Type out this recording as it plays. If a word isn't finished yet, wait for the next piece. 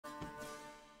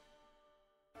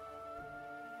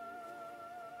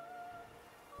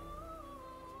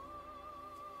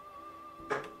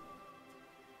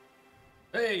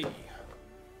Hey!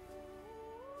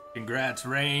 Congrats,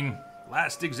 Rain.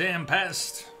 Last exam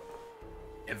passed.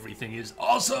 Everything is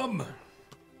awesome!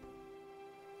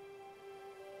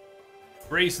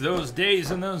 Embrace those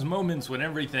days and those moments when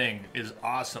everything is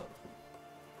awesome.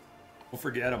 Don't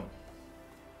forget them.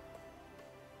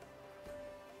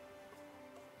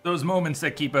 Those moments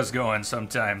that keep us going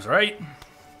sometimes, right?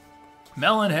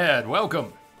 Melonhead,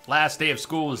 welcome. Last day of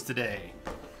school is today.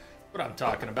 What I'm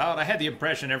talking about. I had the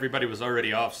impression everybody was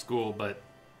already off school, but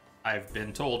I've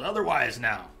been told otherwise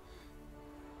now.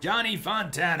 Johnny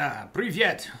Fontana,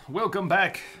 Privyet, welcome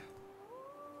back.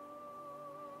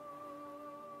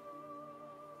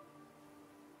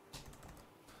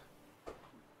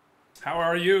 How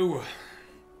are you?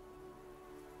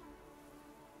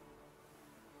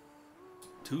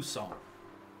 Tucson.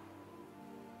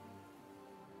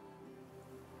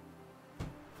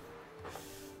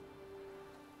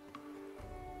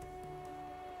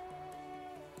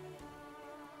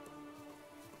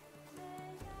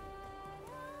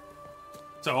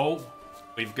 So,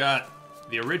 we've got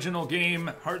the original game,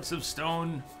 Hearts of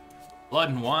Stone, Blood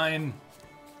and Wine.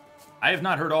 I have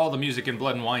not heard all the music in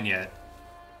Blood and Wine yet.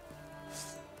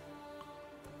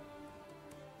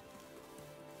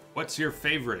 What's your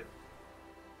favorite?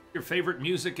 Your favorite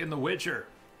music in The Witcher?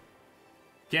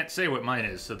 Can't say what mine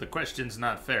is, so the question's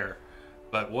not fair.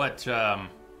 But what's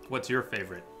your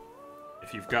favorite?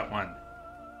 If you've got one.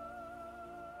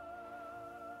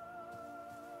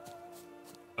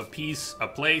 A Piece, A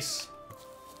Place.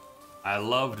 I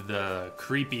loved the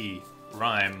creepy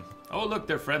rhyme. Oh, look,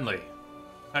 they're friendly.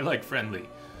 I like friendly.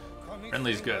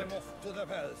 Friendly's good.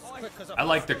 I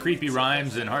like the creepy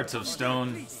rhymes in Hearts of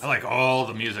Stone. I like all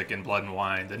the music in Blood and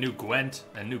Wine. The new Gwent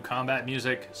and new combat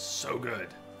music, so good.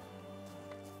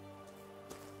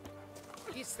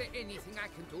 Is there anything I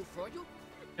can do for you?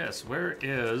 Yes, where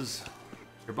is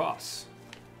your boss?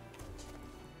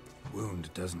 Wound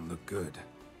doesn't look good.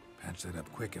 Patch that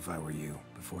up quick if I were you,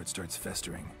 before it starts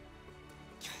festering.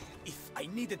 If I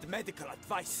needed medical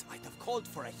advice, I'd have called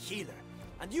for a healer.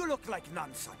 And you look like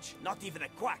none such, not even a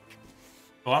quack.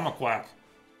 Oh, I'm a quack.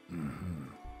 Mm-hmm.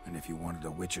 And if you wanted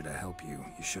a Witcher to help you,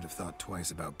 you should have thought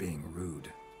twice about being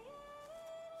rude.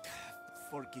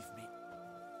 Forgive me.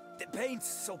 The pain's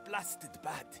so blasted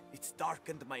bad, it's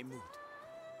darkened my mood.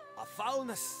 A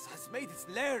foulness has made its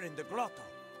lair in the grotto.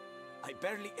 I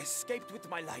barely escaped with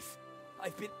my life.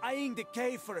 I've been eyeing the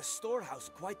cave for a storehouse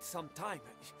quite some time.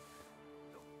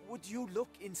 Would you look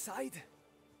inside?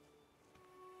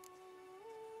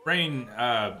 Rain,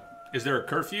 is there a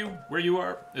curfew where you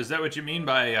are? Is that what you mean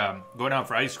by going out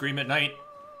for ice cream at night?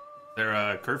 Is there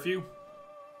a curfew?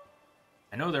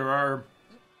 I know there are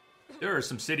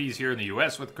some cities here in the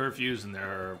US with curfews, and there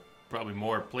are probably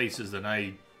more places than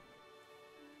I'm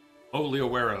totally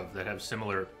aware of that have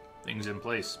similar things in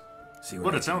place. See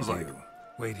what I it sounds can like. do.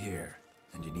 Wait here,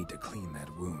 and you need to clean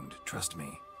that wound. Trust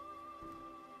me.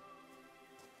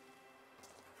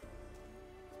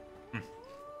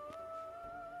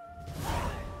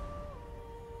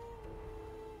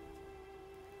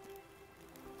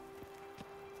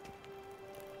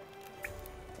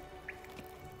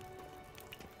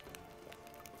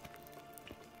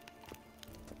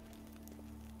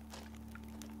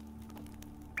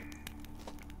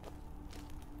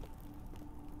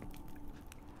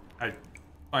 I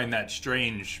find that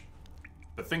strange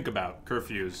to think about,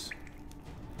 curfews.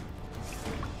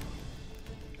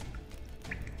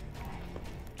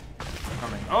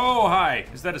 Coming. Oh, hi!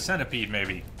 Is that a centipede,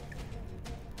 maybe?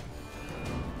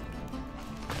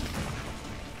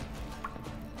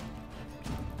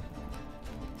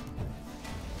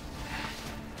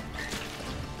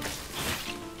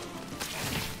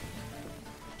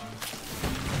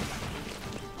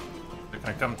 They're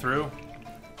gonna come through?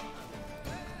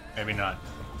 Maybe not.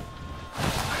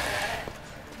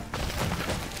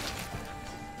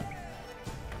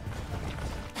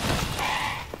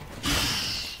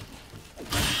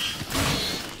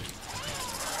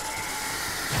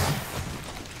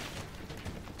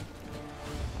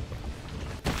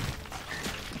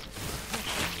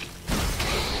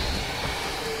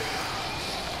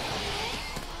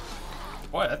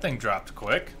 Boy, that thing dropped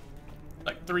quick.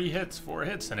 Like 3 hits, 4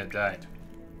 hits, and it died.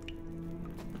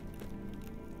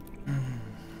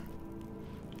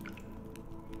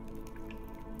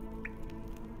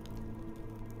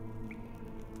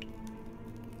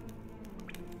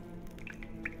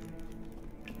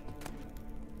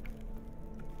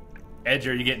 Edge,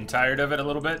 are you getting tired of it a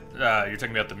little bit? You're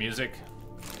talking about the music?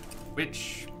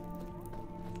 Which...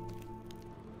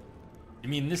 You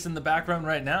mean this in the background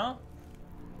right now?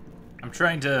 I'm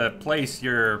trying to place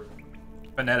your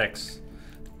phonetics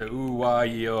The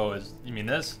ooh-wah-yo is... You mean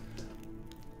this?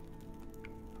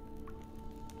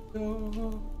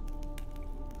 That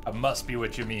must be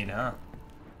what you mean, huh?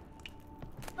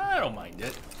 I don't mind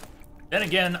it. Then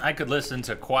again, I could listen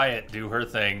to Quiet do her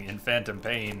thing in Phantom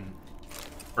Pain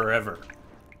forever.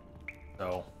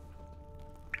 So,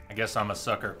 I guess I'm a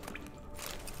sucker.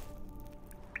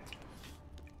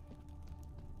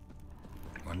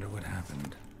 Wonder what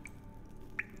happened.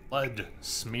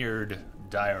 Blood-smeared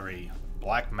diary.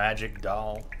 Black magic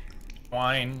doll.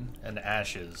 Wine and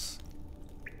ashes.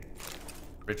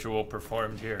 Ritual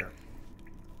performed here.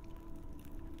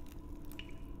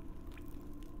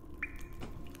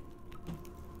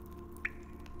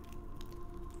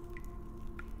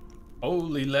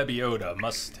 Holy Lebioda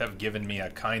must have given me a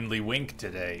kindly wink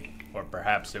today, or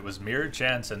perhaps it was mere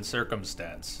chance and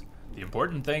circumstance. The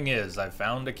important thing is I've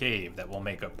found a cave that will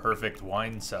make a perfect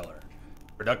wine cellar.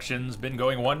 Production's been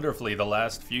going wonderfully the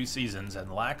last few seasons,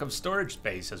 and lack of storage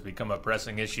space has become a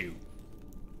pressing issue.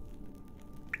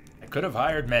 I could have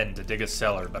hired men to dig a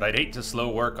cellar, but I'd hate to slow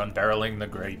work on barreling the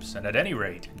grapes, and at any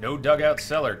rate, no dugout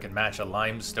cellar can match a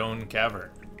limestone cavern.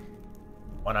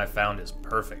 One I found is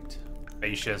perfect,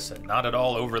 spacious, and not at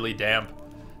all overly damp,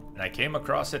 and I came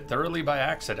across it thoroughly by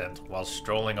accident while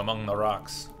strolling among the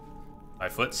rocks. My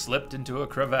foot slipped into a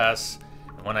crevasse,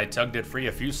 and when I tugged it free,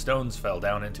 a few stones fell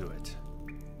down into it.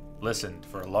 Listened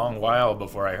for a long while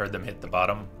before I heard them hit the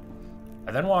bottom.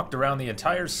 I then walked around the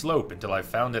entire slope until I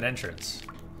found an entrance.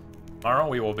 Tomorrow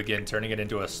we will begin turning it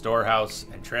into a storehouse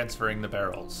and transferring the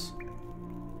barrels.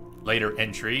 Later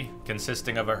entry,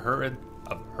 consisting of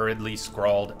hurriedly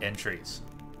scrawled entries.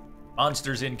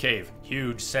 Monsters in cave,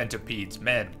 huge centipedes,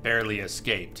 men barely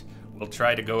escaped. We'll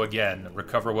try to go again,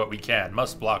 recover what we can,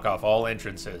 must block off all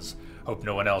entrances. Hope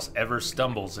no one else ever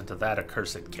stumbles into that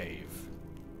accursed cave.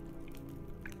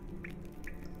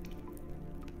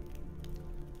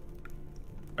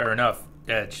 Fair enough,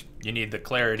 Edge. You need the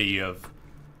clarity of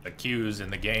the cues in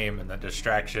the game, and the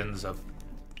distractions of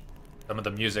some of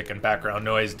the music and background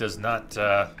noise does not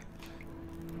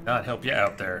help you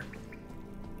out there.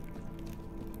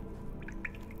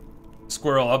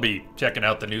 Squirrel, I'll be checking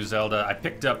out the new Zelda. I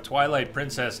picked up Twilight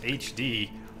Princess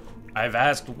HD. I've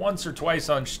asked once or twice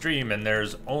on stream, and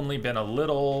there's only been a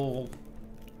little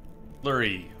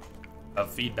flurry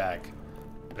of feedback.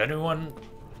 Would anyone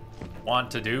want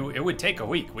to do? It would take a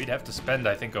week. We'd have to spend,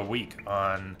 I think, a week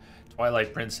on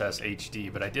Twilight Princess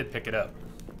HD, but I did pick it up.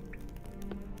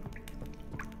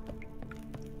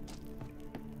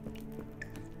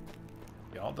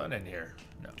 You all done in here?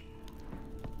 No.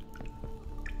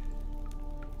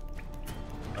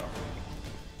 Oh.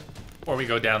 Before we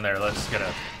go down there, let's get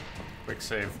a quick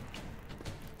save.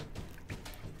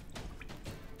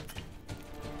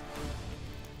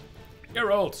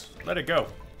 Geralt, let it go.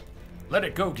 Let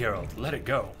it go, Geralt. Let it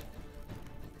go.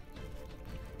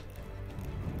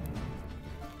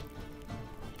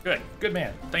 Good. Good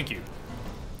man. Thank you.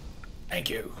 Thank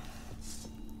you.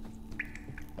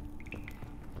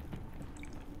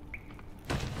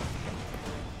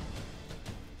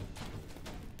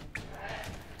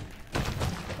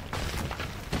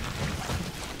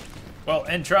 Well,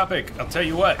 Entropic, I'll tell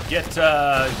you what. Get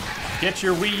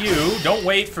your Wii U. Don't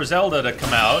wait for Zelda to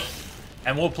come out.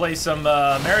 And we'll play some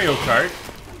Mario Kart.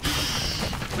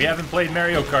 We haven't played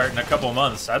Mario Kart in a couple of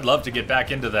months. I'd love to get back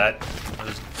into that. I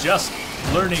was just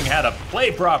learning how to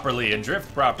play properly and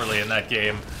drift properly in that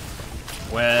game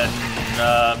when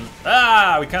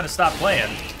we kind of stopped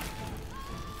playing.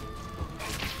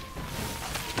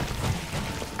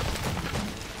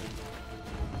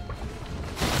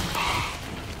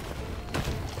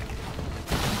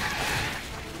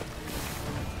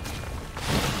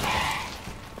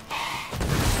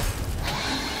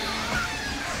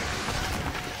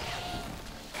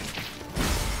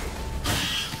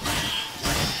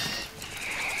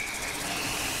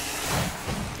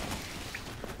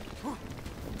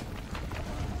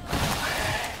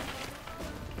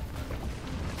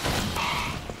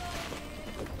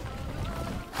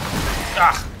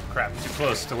 Ah, crap, too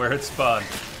close to where it spawned.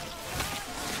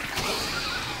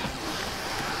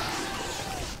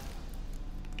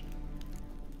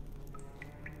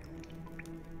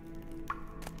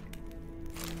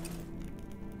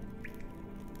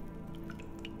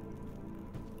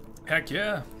 Heck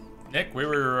yeah. Nick, we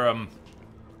were,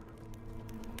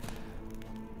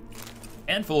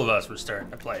 handful of us were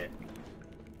starting to play it.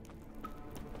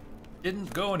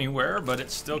 Didn't go anywhere, but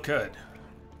it still could.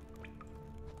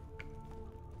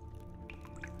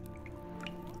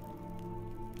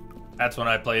 That's when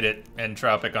I played it,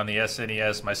 Entropic, on the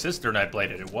SNES. My sister and I played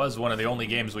it. It was one of the only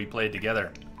games we played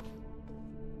together.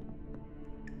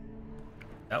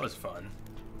 That was fun.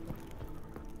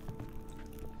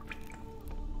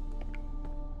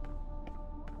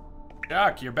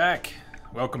 Doc, you're back.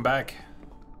 Welcome back.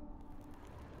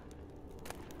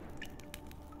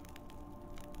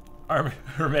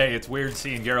 Herme, it's weird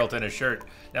seeing Geralt in a shirt.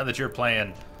 Now that you're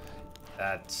playing,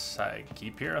 I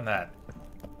keep hearing that.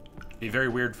 Be very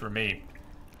weird for me.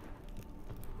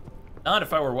 Not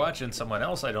if I were watching someone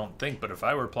else, I don't think, but if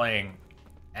I were playing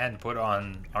and put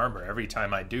on armor every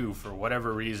time I do, for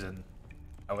whatever reason,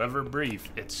 however brief,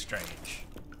 it's strange.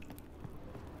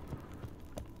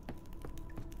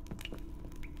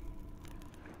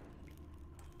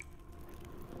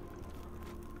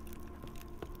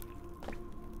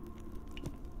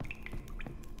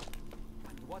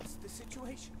 And what's the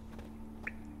situation?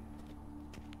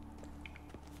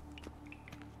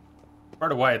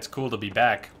 Part of why it's cool to be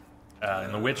back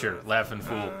in The Witcher, Laughing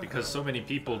Fool, because so many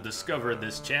people discovered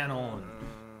this channel and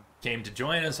came to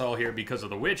join us all here because of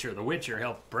The Witcher. The Witcher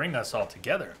helped bring us all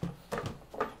together.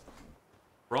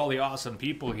 For all the awesome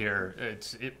people here,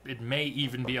 it may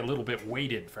even be a little bit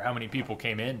weighted for how many people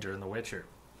came in during The Witcher.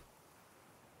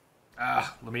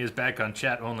 Lamia's back on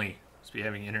chat only. Must be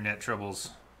having internet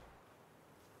troubles.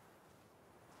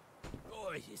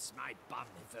 Oh, is my bum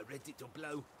ever ready to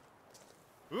blow?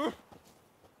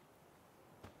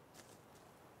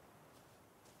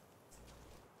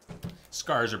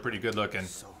 Scars are pretty good looking.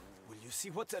 So, will you see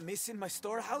what's amiss in my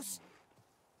storehouse?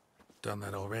 Done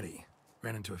that already.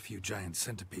 Ran into a few giant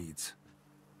centipedes.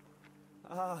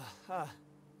 And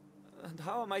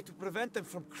how am I to prevent them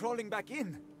from crawling back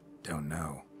in? Don't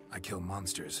know. I kill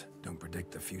monsters, don't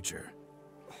predict the future.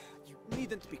 You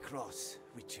needn't be cross,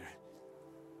 Witcher.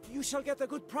 You shall get a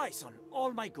good price on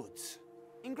all my goods.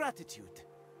 In gratitude.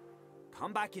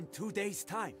 Come back in 2 days'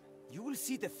 time. You will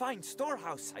see the fine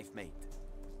storehouse I've made.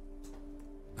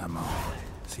 I'm off.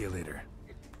 See you later.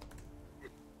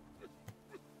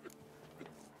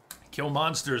 Kill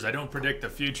monsters, I don't predict the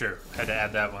future. Had to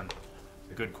add that one.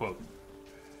 A good quote.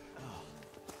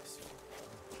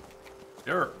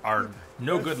 There are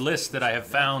no good lists that I have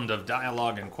found of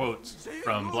dialogue and quotes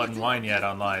from Blood and Wine yet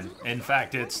online. In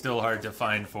fact, it's still hard to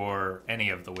find for any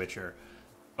of The Witcher.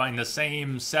 Find the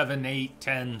same 7, 8,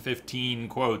 10, 15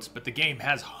 quotes, but the game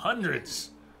has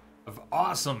hundreds of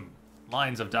awesome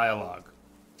lines of dialogue.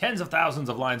 Tens of thousands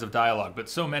of lines of dialogue, but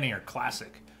so many are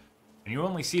classic. And you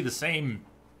only see the same,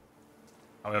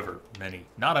 however many.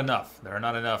 Not enough. There are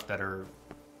not enough that are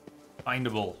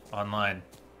findable online.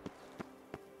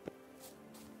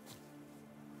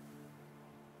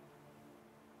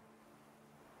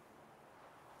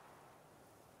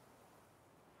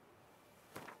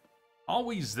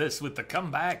 Always this with the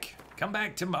comeback. Come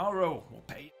back tomorrow. We'll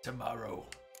pay you tomorrow.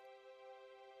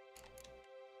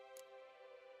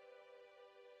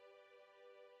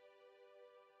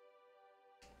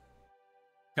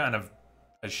 Kind of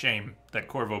a shame that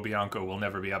Corvo Bianco will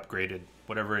never be upgraded.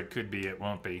 Whatever it could be, it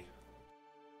won't be.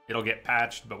 It'll get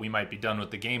patched, but we might be done with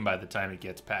the game by the time it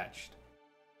gets patched.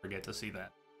 Forget to see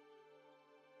that.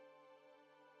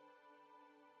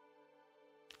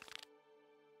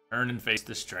 Turn and face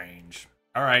the strange.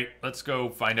 Alright, let's go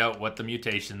find out what the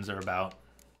mutations are about.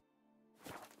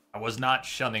 I was not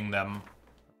shunning them.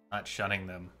 Not shunning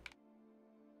them.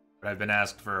 But I've been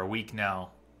asked for a week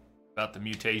now about the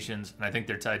mutations, and I think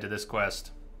they're tied to this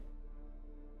quest.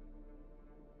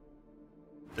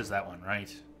 Is that one,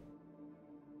 right?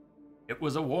 It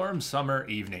was a warm summer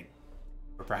evening,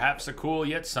 or perhaps a cool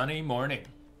yet sunny morning.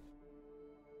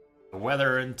 The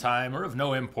weather and time are of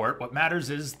no import. What matters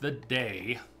is the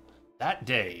day. That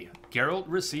day, Geralt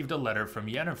received a letter from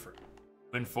Yennefer,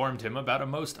 who informed him about a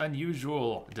most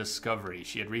unusual discovery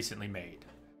she had recently made.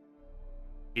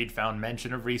 He'd found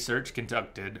mention of research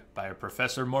conducted by a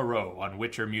Professor Moreau on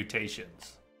Witcher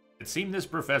mutations. It seemed this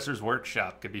professor's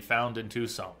workshop could be found in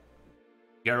Toussaint.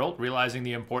 Geralt, realizing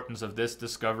the importance of this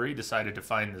discovery, decided to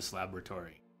find this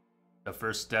laboratory. The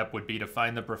first step would be to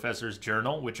find the professor's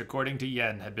journal, which according to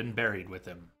Yen had been buried with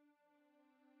him.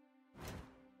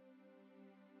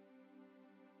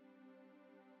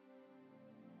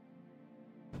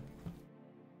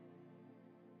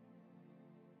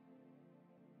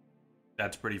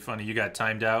 That's pretty funny. You got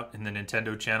timed out in the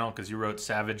Nintendo channel because you wrote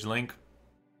Savage Link.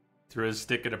 Threw his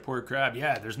stick at a poor crab.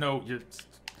 Yeah, there's no...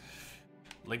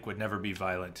 Link would never be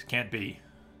violent. Can't be.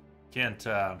 Can't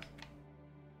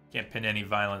pin any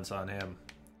violence on him.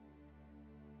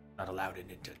 Not allowed in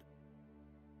Nintendo.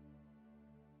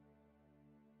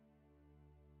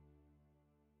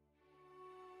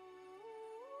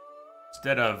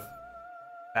 Instead of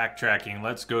backtracking,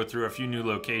 let's go through a few new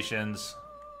locations.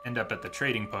 End up at the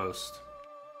trading post.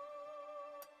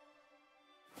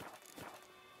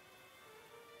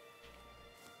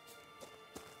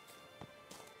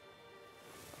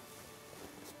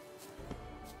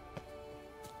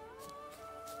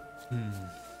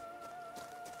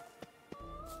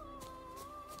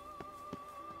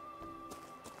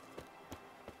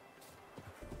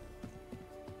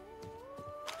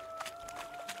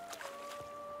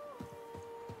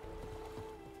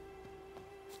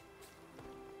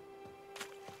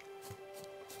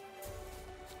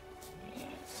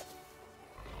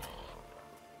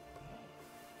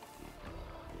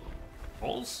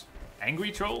 Trolls?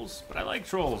 Angry trolls? But I like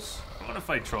trolls. I want to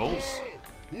fight trolls.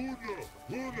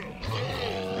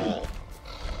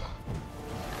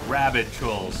 Rabid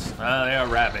trolls. They are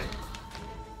rabid.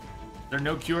 Is there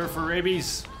no cure for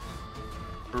rabies?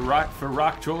 For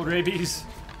rock troll rabies?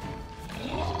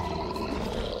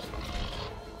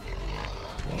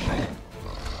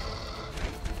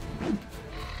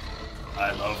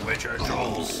 I love Witcher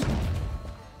trolls.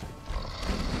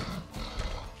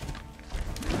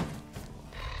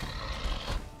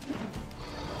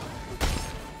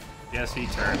 Yes, he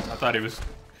turned. I thought he was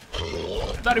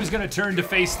gonna turn to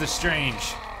face the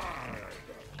strange.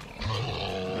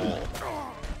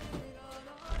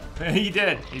 He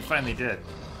did. He finally did.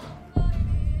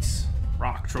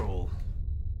 Rock troll.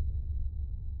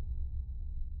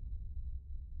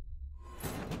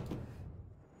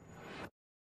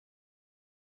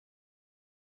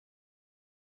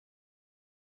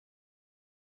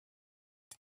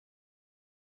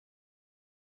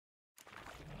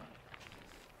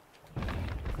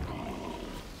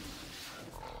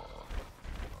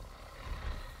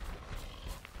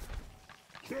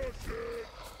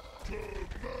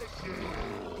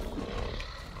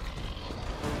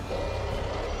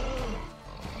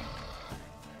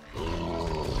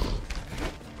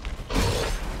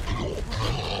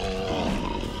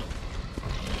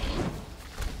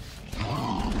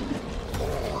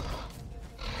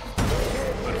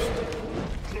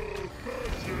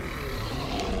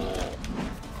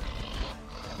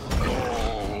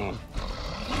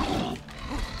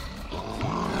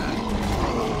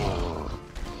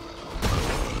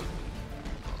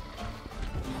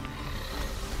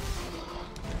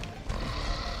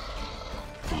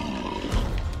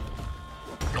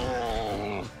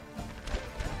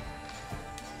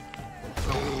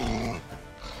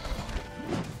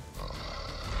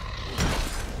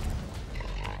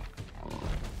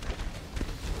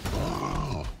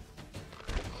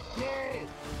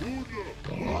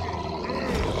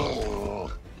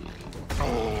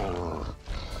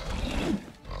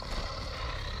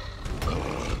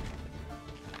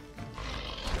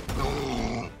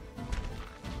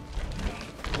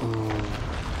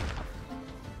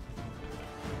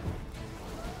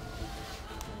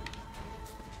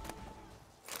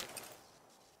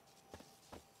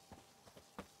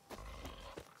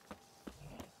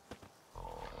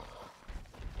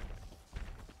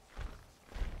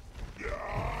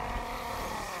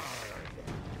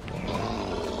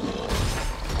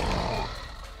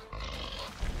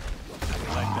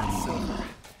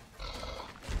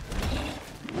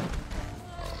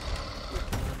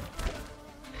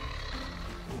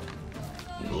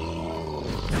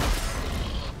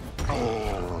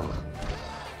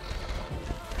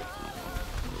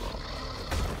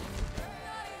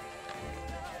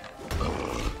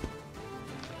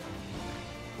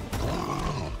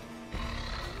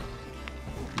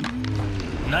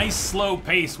 Nice slow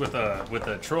pace with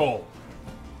a troll.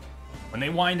 When they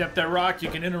wind up their rock, you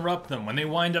can interrupt them. When they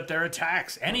wind up their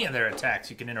attacks, any of their attacks,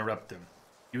 you can interrupt them.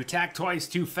 You attack twice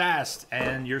too fast,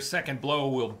 and your second blow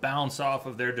will bounce off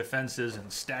of their defenses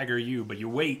and stagger you, but you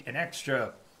wait an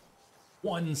extra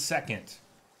 1 second.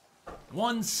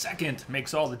 1 second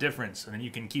makes all the difference, and then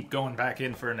you can keep going back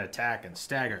in for an attack and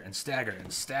stagger and stagger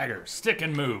and stagger. Stick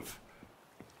and move.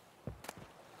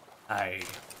 I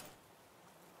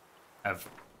have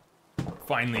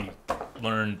finally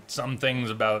learned some things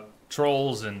about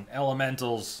trolls and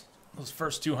elementals. Those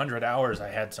first 200 hours, I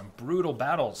had some brutal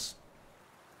battles.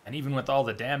 And even with all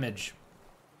the damage,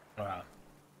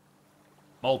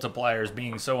 multipliers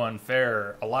being so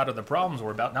unfair, a lot of the problems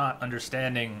were about not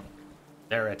understanding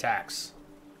their attacks.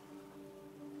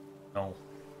 No.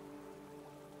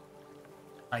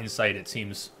 Hindsight, it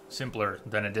seems simpler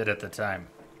than it did at the time.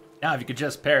 Now, if you could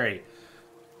just parry.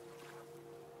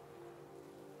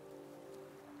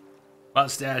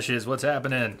 Mustaches, what's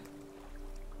happening?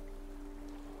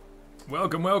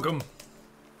 Welcome, welcome.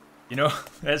 You know,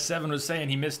 as Seven was saying,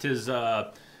 he missed his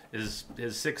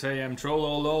 6 a.m.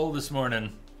 troll this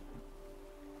morning.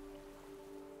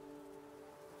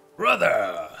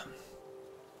 Brother!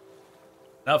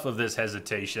 Enough of this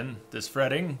hesitation, this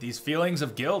fretting, these feelings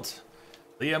of guilt.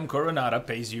 Liam Coronata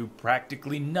pays you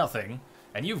practically nothing,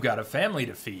 and you've got a family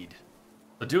to feed.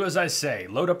 So do as I say.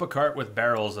 Load up a cart with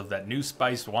barrels of that new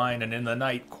spiced wine, and in the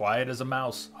night, quiet as a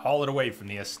mouse, haul it away from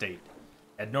the estate.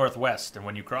 Head northwest, and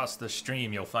when you cross the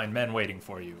stream, you'll find men waiting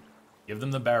for you. Give them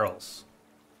the barrels.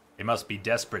 They must be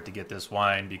desperate to get this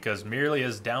wine, because merely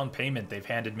as down payment, they've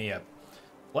handed me a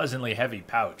pleasantly heavy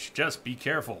pouch. Just be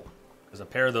careful. There's a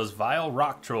pair of those vile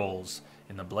rock trolls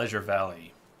in the Bleasure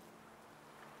Valley.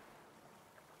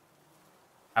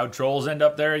 How'd trolls end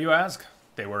up there, you ask?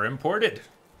 They were imported.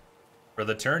 For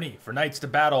the tourney, for knights to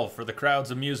battle, for the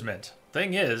crowd's amusement.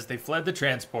 Thing is, they fled the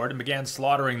transport and began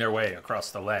slaughtering their way across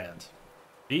the land.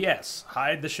 P.S.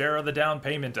 Hide the share of the down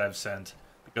payment I've sent,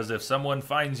 because if someone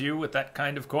finds you with that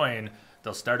kind of coin,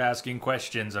 they'll start asking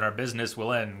questions and our business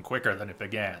will end quicker than it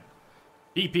began.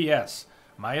 P.P.S.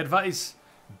 My advice?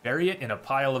 Bury it in a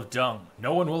pile of dung.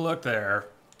 No one will look there.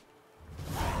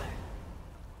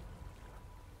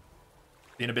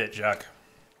 See you in a bit, Jacques.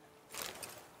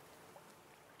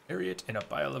 Bury it in a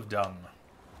pile of dung.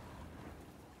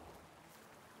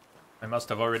 I must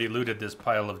have already looted this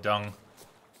pile of dung.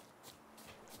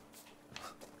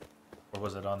 Or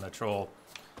was it on the troll?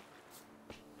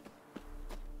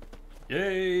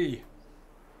 Yay!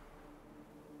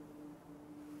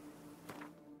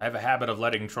 I have a habit of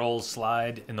letting trolls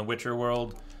slide in the Witcher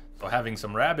world, so having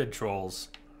some rabid trolls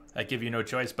that give you no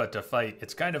choice but to fight,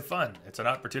 it's kind of fun. It's an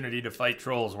opportunity to fight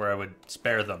trolls where I would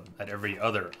spare them at every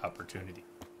other opportunity.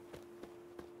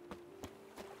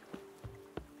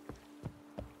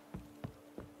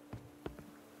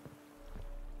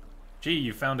 Gee,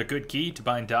 you found a good key to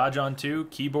bind dodge onto.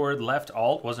 Keyboard left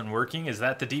alt wasn't working. Is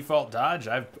that the default dodge?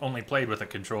 I've only played with a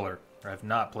controller. Or I've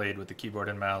not played with the keyboard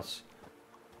and mouse.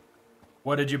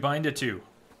 What did you bind it to?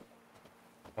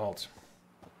 Alt.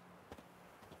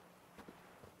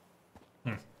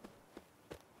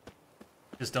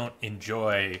 Just don't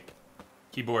enjoy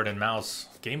keyboard and mouse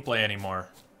gameplay anymore.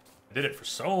 I did it for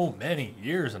so many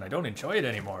years and I don't enjoy it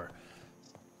anymore.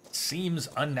 It seems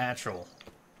unnatural.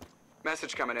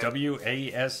 Message coming in.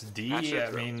 WASD?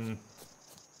 I mean,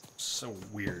 so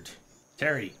weird.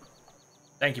 Terry,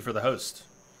 thank you for the host.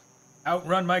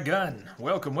 Outrun my gun.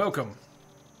 Welcome, welcome.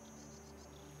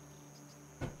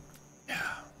 Yeah.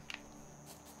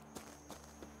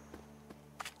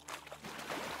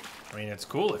 I mean, it's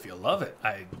cool if you love it.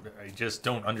 I just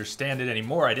don't understand it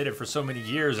anymore. I did it for so many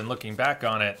years, and looking back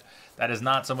on it, that is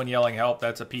not someone yelling help.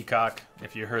 That's a peacock,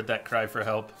 if you heard that cry for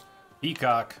help.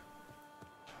 Peacock.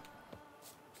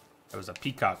 That was a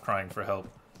peacock crying for help.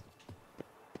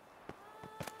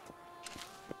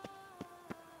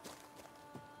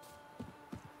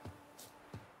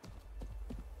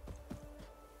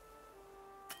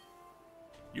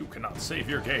 You cannot save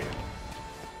your game.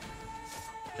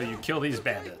 So you kill these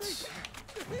bandits.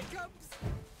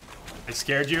 I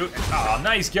scared you? Aw, oh,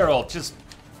 nice, Geralt. Just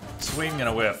swing and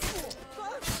a whiff.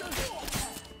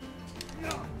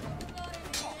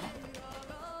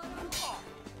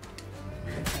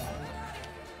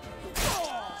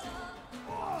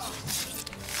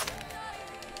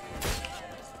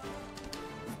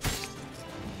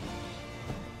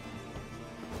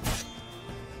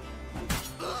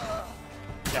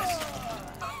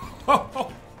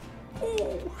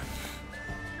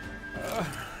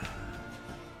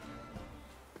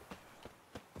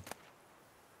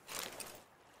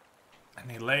 And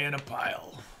they lay in a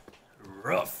pile.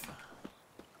 Rough.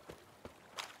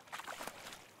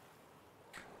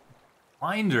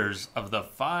 Blinders of the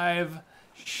 5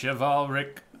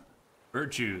 chivalric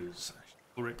virtues.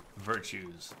 Chivalric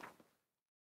virtues.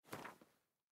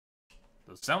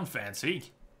 Those sound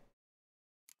fancy.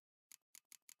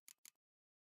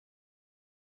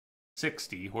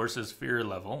 60 horse's fear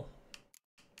level.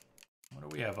 What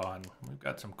do we have on? We've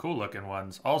got some cool looking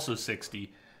ones. Also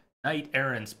 60. Knight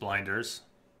Errant's blinders.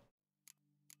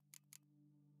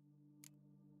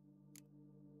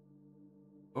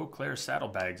 Eau Claire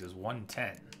saddlebags is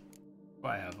 110.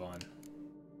 What do I have on?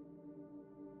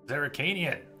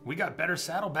 Zeracanian. We got better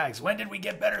saddlebags. When did we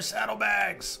get better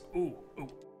saddlebags? Ooh, ooh.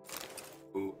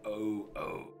 Ooh, oh,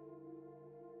 oh.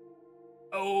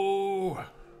 Oh!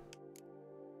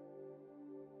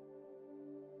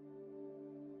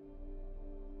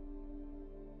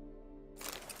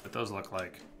 What those look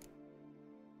like?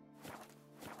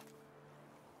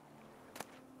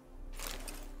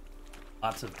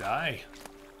 Lots of dye.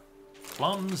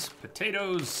 Plums,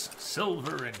 potatoes,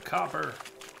 silver, and copper.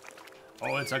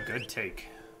 Oh, it's a good take.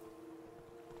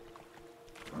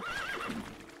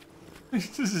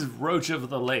 This is Roach of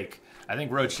the Lake. I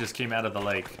think Roach just came out of the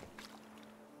lake.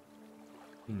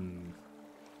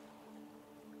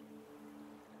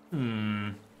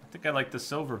 I think I like the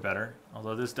silver better,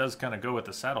 although this does kind of go with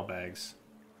the saddlebags.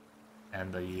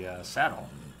 And the saddle.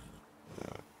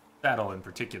 Saddle in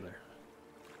particular.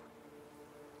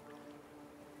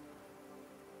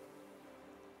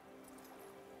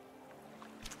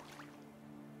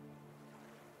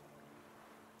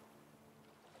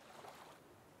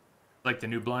 Like the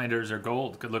new blinders are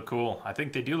gold. Could look cool. I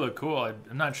think they do look cool.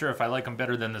 I'm not sure if I like them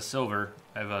better than the silver.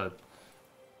 I have a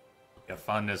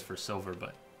fondness for silver,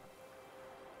 but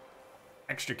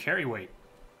extra carry weight.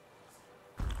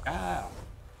 Ah.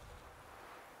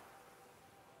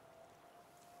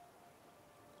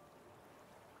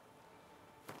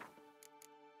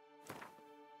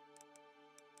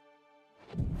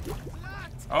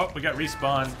 Oh, we got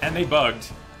respawn, and they bugged.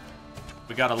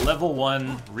 We got a level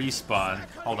 1 respawn.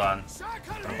 Hold on.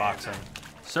 I'm gonna box him.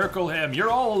 Circle him. You're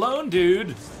all alone,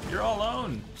 dude. You're all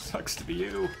alone. Sucks to be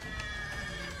you.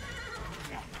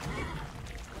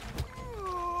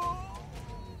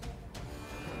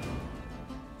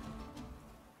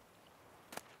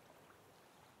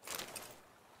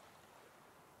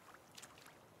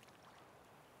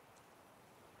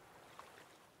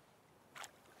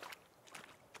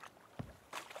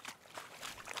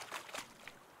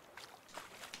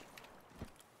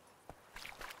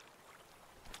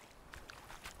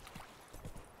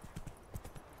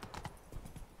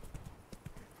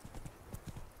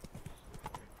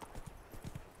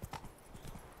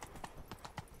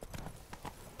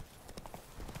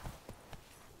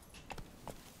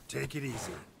 Take it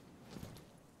easy.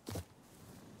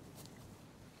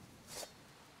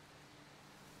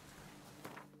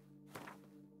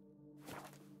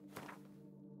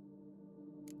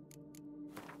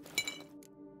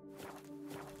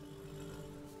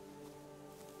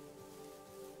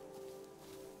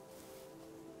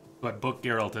 What Book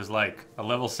Geralt is like. A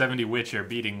level 70 Witcher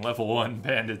beating level 1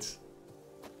 bandits.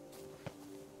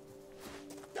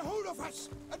 The whole of us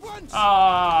at once.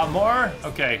 Ah, more?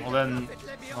 Okay, well then,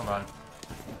 hold on.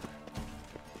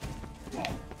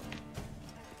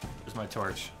 Where's my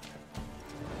torch?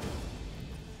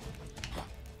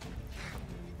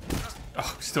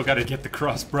 Oh, still gotta get the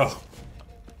crossbow.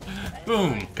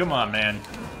 Boom! Come on, man.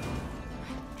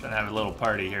 Trying to have a little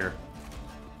party here.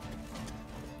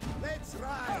 Let's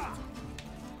ride.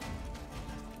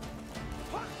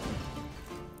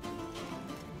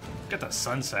 Get the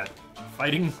sunset.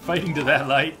 Fighting to that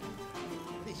light.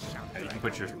 You can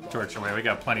put your torch away. We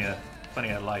got plenty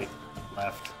of light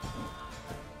left.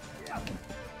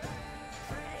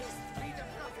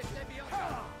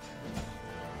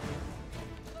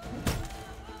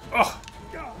 Oh!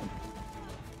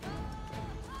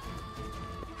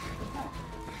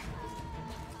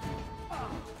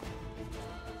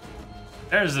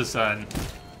 There's the sun.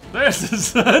 There's the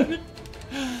sun.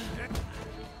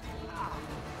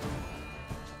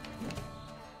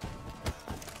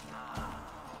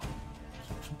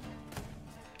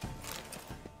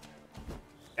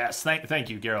 Yes, thank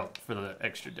you, Geralt, for the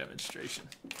extra demonstration.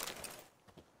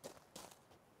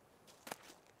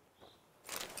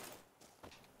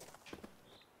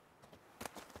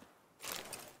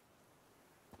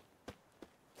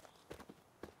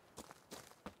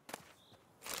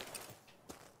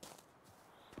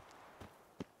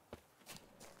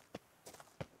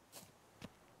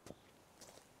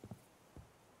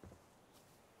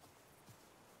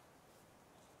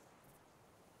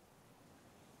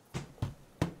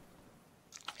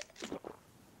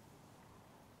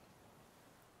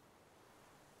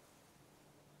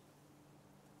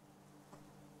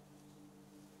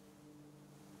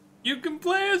 You can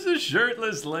play as a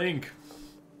shirtless Link.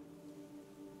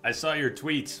 I saw your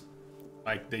tweets.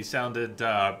 Like they sounded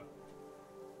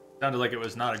like it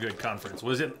was not a good conference.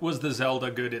 Was the Zelda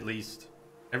good at least?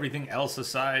 Everything else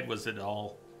aside, was it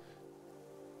all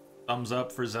thumbs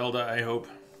up for Zelda, I hope?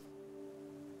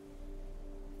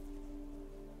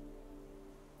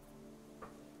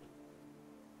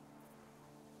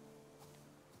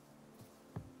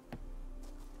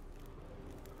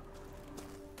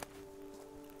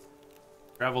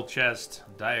 Travel chest,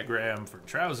 diagram for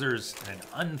trousers, and an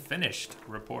unfinished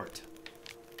report.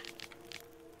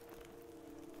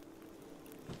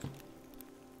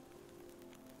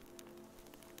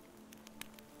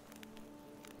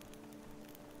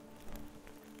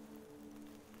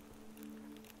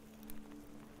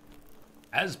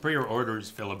 As per your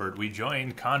orders, Philibert, we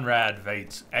joined Conrad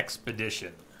Vate's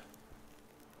expedition.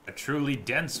 A truly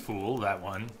dense fool, that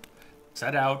one.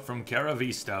 Set out from Cara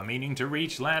Vista, meaning to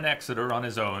reach Lan Exeter on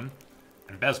his own,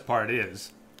 and best part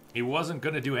is, he wasn't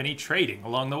going to do any trading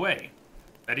along the way.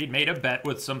 That he'd made a bet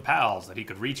with some pals that he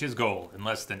could reach his goal in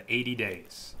less than 80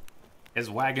 days. His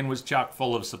wagon was chock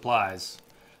full of supplies,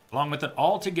 along with an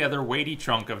altogether weighty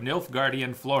trunk of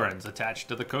Nilfgaardian florins attached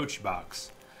to the coach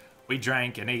box. We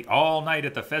drank and ate all night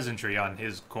at the Pheasantry on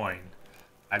his coin.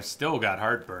 I've still got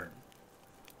heartburn.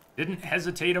 Didn't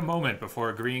hesitate a moment before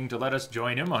agreeing to let us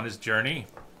join him on his journey.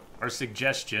 Our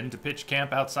suggestion to pitch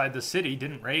camp outside the city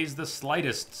didn't raise the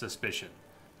slightest suspicion.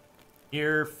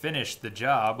 Here finished the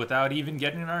job without even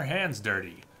getting our hands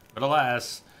dirty. But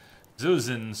alas,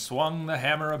 Zuzan swung the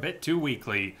hammer a bit too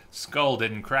weakly. Skull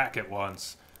didn't crack at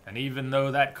once. And even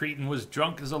though that cretin was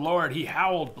drunk as a lord, he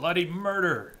howled bloody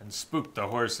murder and spooked the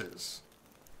horses.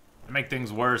 To make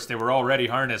things worse, they were already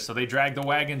harnessed, so they dragged the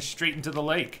wagon straight into the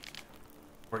lake.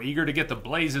 We're eager to get the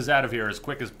blazes out of here as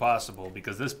quick as possible,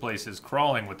 because this place is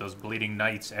crawling with those bleeding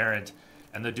knights errant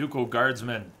and the ducal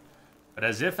guardsmen. But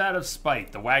as if out of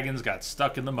spite, the wagons got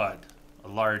stuck in the mud. A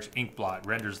large ink blot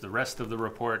renders the rest of the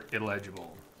report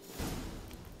illegible.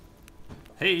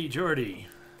 Hey, Jordy.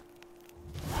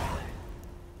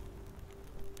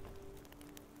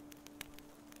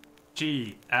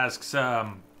 She asks,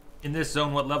 in this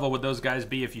zone, what level would those guys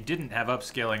be if you didn't have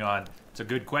upscaling on? It's a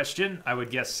good question. I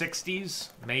would guess 60s,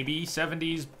 maybe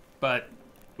 70s, but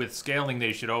with scaling,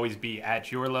 they should always be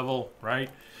at your level,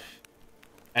 right?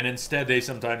 And instead, they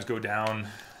sometimes go down.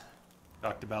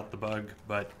 Talked about the bug,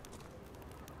 but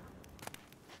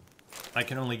I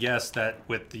can only guess that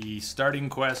with the starting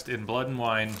quest in Blood and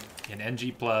Wine in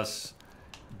NG Plus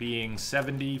being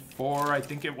 74, I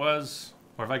think it was,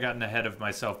 or have I gotten ahead of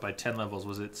myself by 10 levels?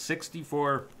 Was it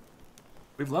 64?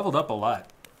 We've leveled up a lot.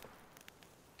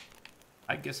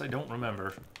 I guess I don't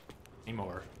remember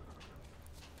anymore.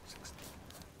 60.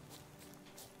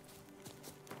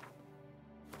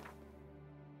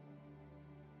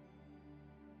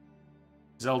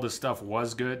 Zelda stuff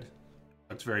was good.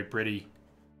 Looks very pretty.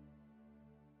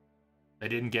 They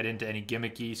didn't get into any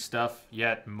gimmicky stuff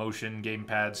yet, motion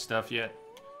gamepad stuff yet.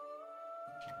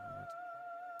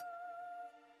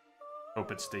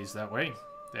 Hope it stays that way.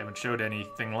 They haven't showed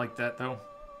anything like that though.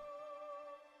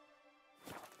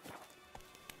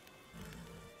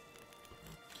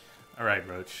 Alright,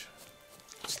 Roach.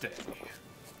 Stay.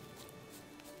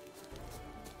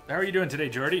 How are you doing today,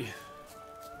 Jordy?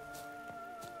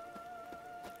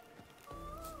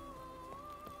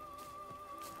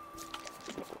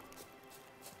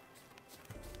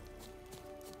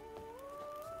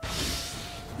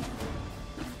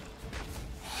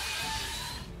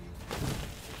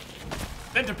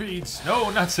 Centipedes! No,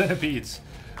 not centipedes.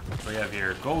 What do we have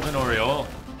here? Golden Oriole.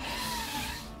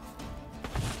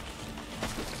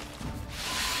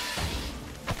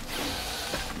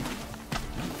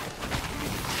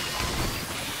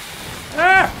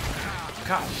 Ah!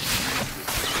 God.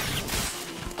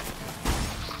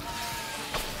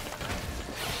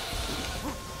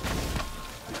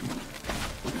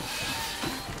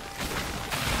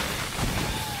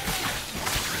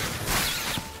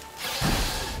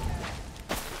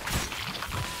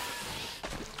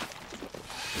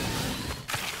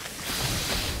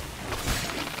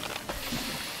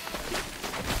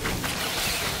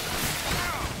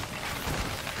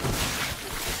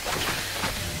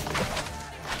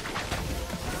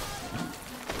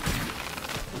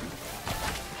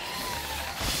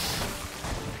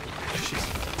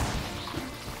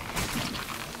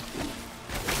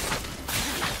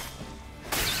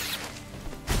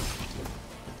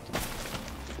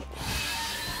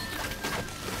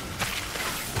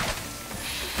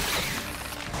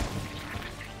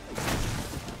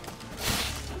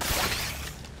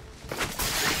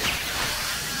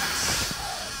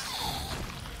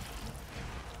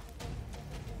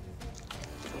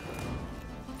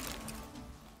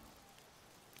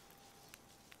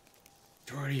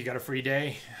 Jordy, you got a free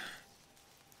day?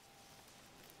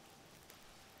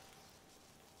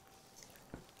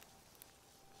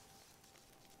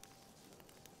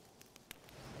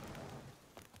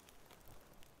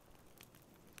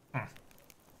 I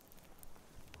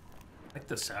like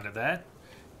the sound of that.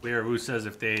 Weirwu says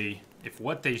if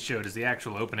what they showed is the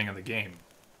actual opening of the game,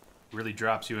 really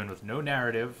drops you in with no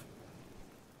narrative,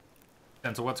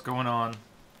 sense of what's going on,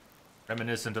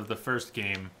 reminiscent of the first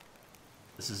game.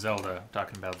 This is Zelda,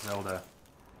 talking about Zelda.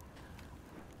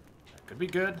 That could be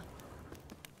good.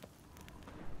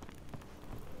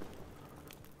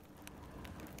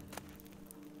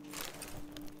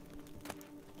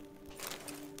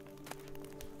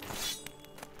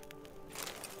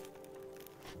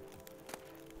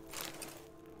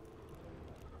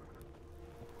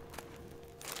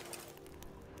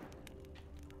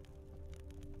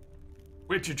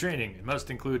 Witcher training. It must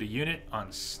include a unit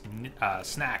on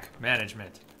snack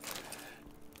management.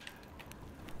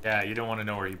 Yeah, you don't want to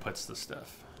know where he puts the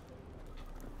stuff.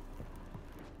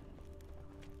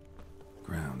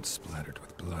 ground splattered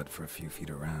with blood for a few feet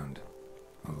around.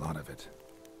 A lot of it.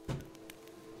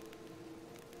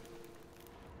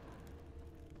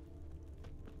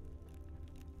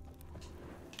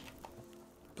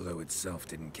 Blow itself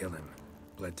didn't kill him.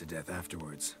 Bled to death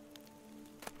afterwards.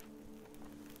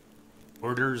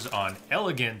 Orders on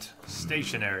elegant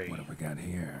stationery. What have we got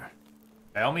here?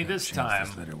 Tell me this time.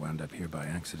 This letter wound up here by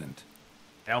accident.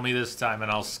 Tell me this time and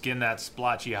I'll skin that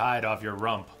splotchy hide off your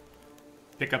rump.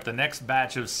 Pick up the next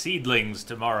batch of seedlings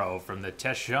tomorrow from the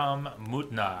Tesham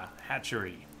Mutna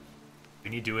hatchery.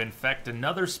 We need to infect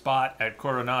another spot at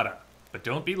Coronata. But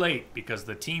don't be late because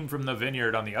the team from the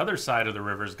vineyard on the other side of the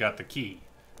river's got the key.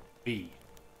 B.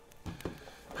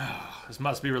 This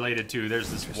must be related to, there's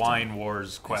this Wine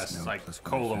Wars quest, like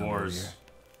Cola Wars.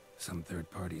 Some third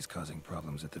parties causing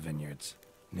problems at the vineyards.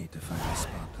 Need to find the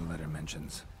spot the letter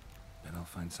mentions. Bet I'll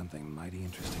find something mighty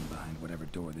interesting behind whatever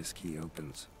door this key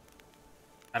opens.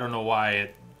 I don't know why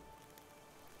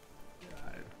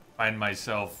I find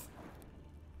myself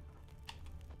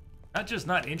not just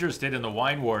not interested in the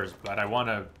Wine Wars, but I want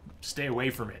to stay away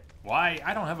from it. Why?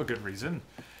 I don't have a good reason.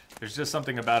 There's just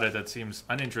something about it that seems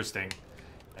uninteresting.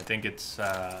 I think it's,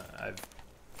 I've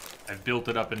built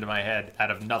it up into my head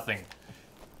out of nothing.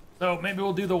 So maybe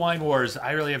we'll do the Wine Wars.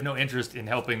 I really have no interest in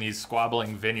helping these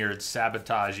squabbling vineyards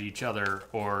sabotage each other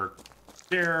or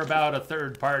care about a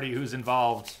third party who's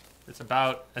involved. It's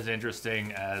about as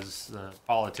interesting as the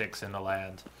politics in the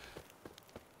land.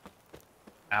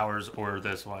 Ours or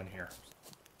this one here.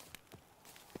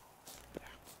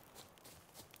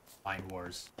 Wine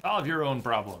Wars. Solve your own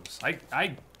problems.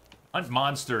 I hunt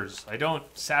monsters. I don't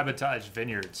sabotage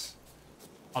vineyards.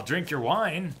 I'll drink your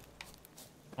wine.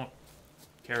 I don't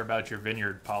care about your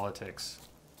vineyard politics.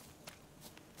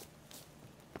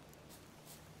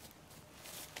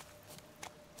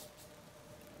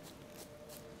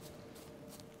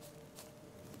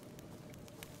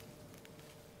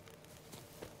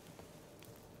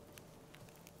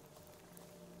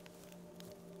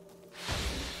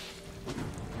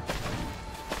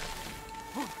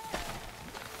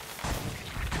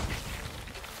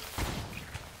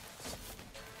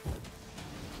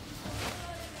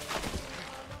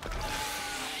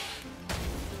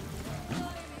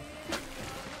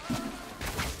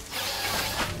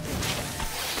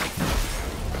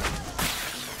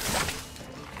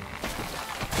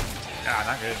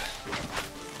 Not good.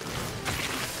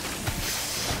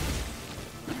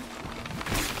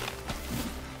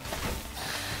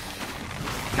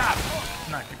 God,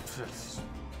 not good.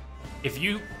 If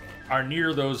you are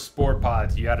near those spore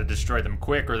pods, you gotta destroy them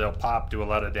quick or they'll pop, do a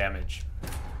lot of damage.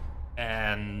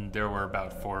 And there were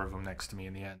about 4 of them next to me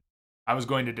in the end. I was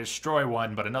going to destroy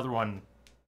one, but another one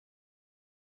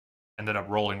ended up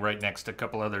rolling right next to a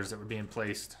couple others that were being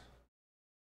placed.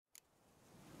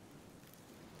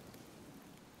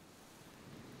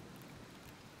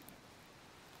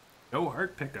 No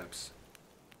heart pickups.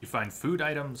 You find food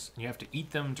items, and you have to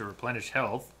eat them to replenish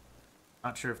health.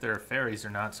 Not sure if there are fairies or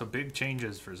not, so big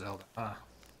changes for Zelda.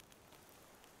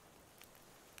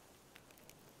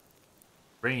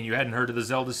 Rain, you hadn't heard of the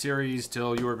Zelda series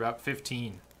till you were about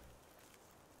 15.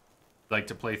 Like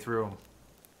to play through them.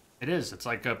 It is. It's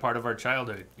like a part of our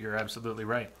childhood. You're absolutely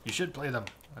right. You should play them.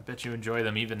 I bet you enjoy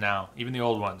them even now. Even the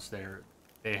old ones.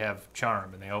 They have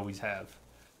charm, and they always have.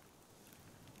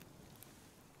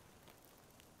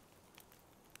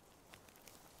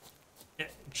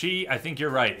 Chi, I think you're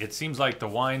right. It seems like the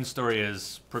wine story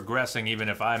is progressing even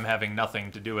if I'm having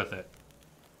nothing to do with it.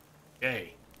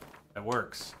 Yay. That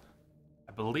works.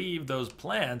 I believe those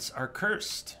plants are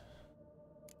cursed.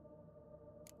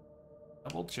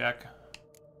 Double check.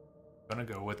 I'm gonna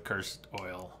go with cursed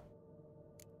oil.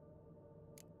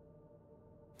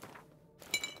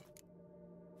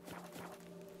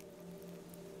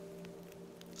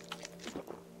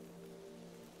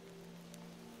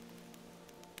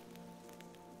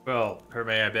 Well,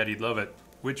 Hermé, I bet he'd love it.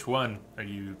 Which one are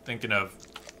you thinking of?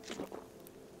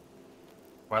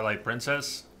 Twilight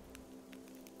Princess?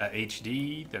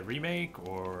 HD, the remake,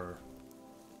 or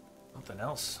something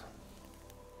else?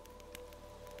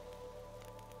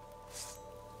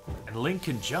 And Link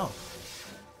can jump.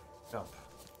 Jump.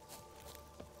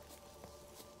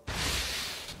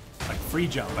 Like free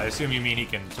jump. I assume you mean he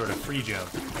can sort of free jump.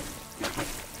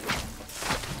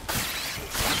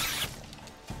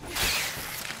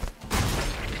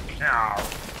 Ow.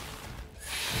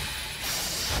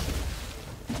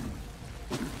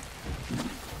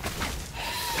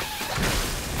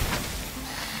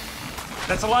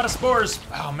 That's a lot of spores.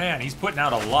 Oh man, he's putting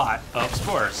out a lot of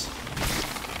spores.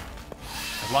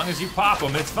 As long as you pop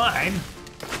them, it's fine.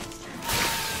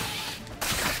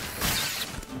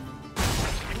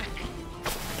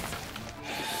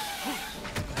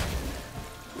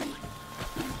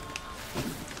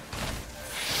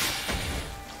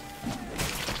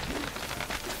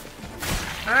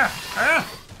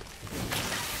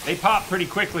 They pop pretty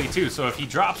quickly too, so if he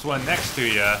drops one next to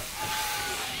you,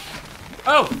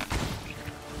 oh,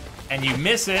 and you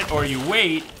miss it or you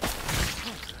wait,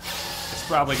 it's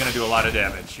probably gonna do a lot of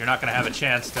damage. You're not gonna have a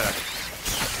chance to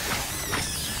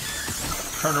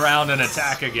turn around and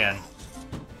attack again.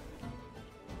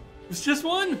 It's just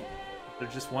one?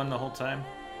 There's just one the whole time?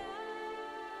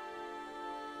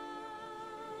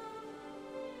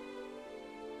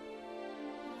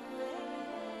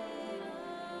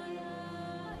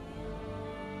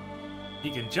 He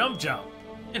can jump.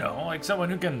 You know, like someone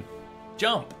who can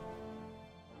jump.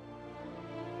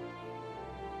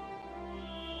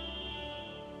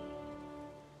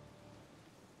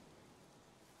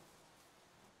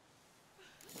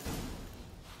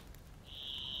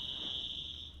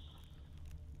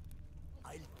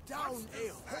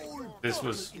 This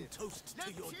was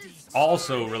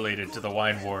also related to the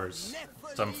Wine Wars,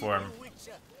 some form.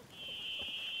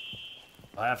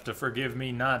 You'll have to forgive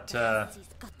me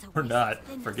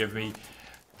forgive me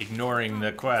ignoring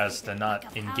the quest and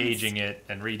not engaging it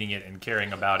and reading it and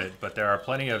caring about it, but there are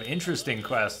plenty of interesting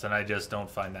quests and I just don't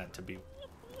find that to be.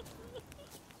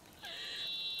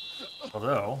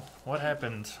 Although, what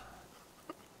happened?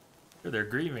 They're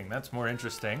grieving, that's more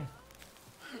interesting.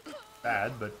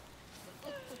 Bad, but...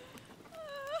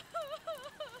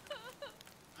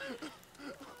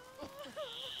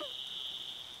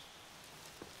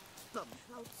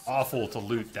 Awful to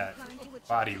loot that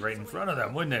body right in front of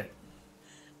them, wouldn't it?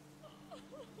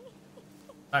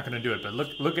 Not gonna do it, but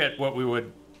look at what we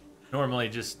would normally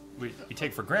just we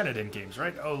take for granted in games,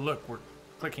 right? Oh look, we're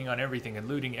clicking on everything and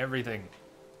looting everything.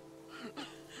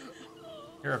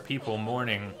 Here are people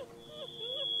mourning.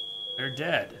 They're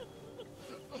dead.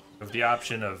 With the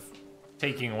option of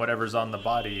taking whatever's on the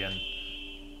body, and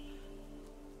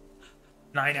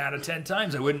 9 out of 10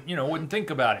 times I wouldn't think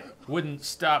about it. Wouldn't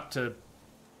stop to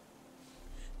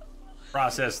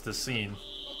process the scene.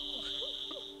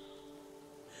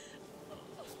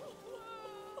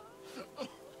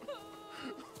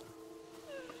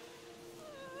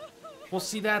 Well,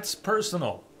 see, that's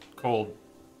personal. Cold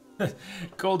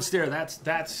stare.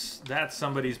 That's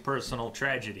somebody's personal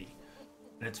tragedy,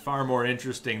 and it's far more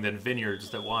interesting than vineyards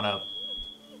that want to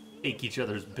take each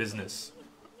other's business.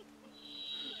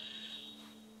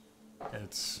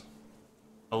 It's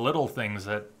the little things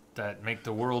that make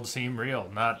the world seem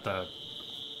real, not the...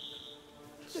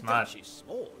 The Dutch is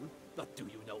small, but do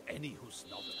you know any who's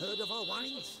not heard of our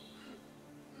wines?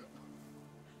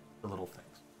 The little things.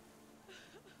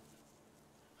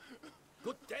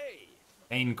 Good day.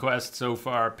 Main quest so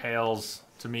far pales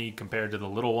to me compared to the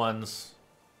little ones.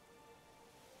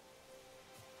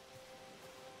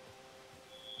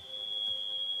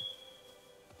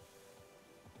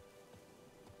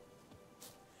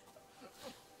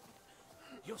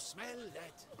 You smell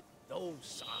that?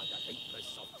 Those are the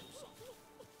vapors of Tucson.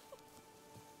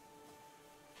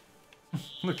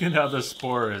 Look at how the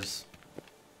spore is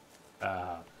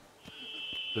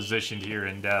positioned here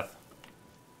in death.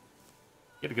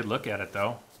 Get a good look at it,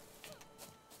 though.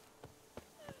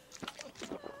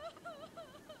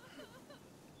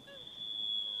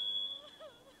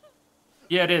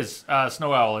 Yeah, it is.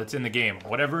 Snow Owl, it's in the game.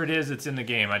 Whatever it is, it's in the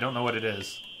game. I don't know what it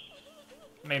is.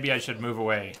 Maybe I should move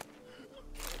away.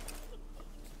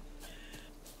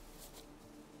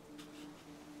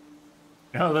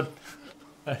 No,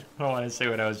 I don't want to say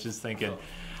what I was just thinking.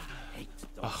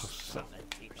 Oh,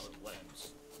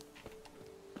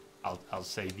 I'll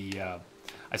say the...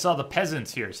 I saw the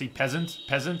peasants here. See, peasant,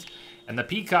 and the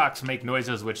peacocks make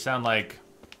noises which sound like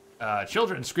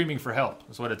children screaming for help.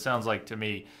 Is what it sounds like to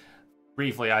me.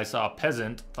 Briefly, I saw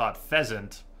peasant, thought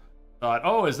pheasant, thought,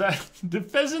 oh, is that... Do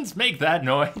pheasants make that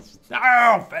noise?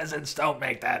 No, pheasants don't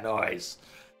make that noise.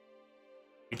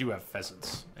 We do have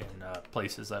pheasants in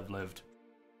places I've lived.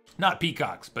 Not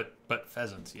peacocks, but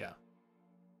pheasants, yeah.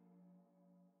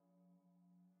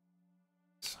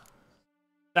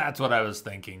 That's what I was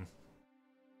thinking.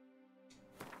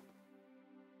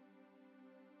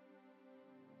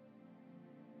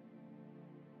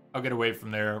 I'll get away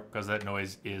from there because that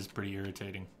noise is pretty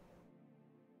irritating.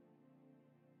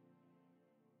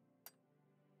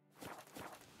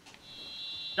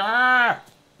 Ah!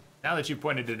 Now that you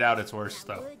pointed it out, it's worse,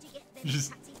 though.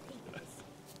 Just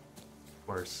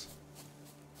worse.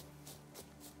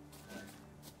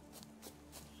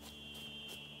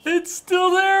 It's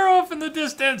still there off in the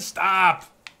distance. Stop!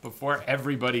 Before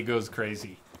everybody goes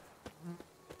crazy.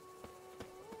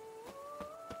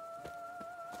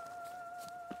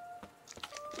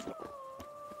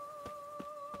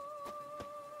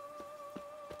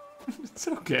 It's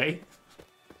okay.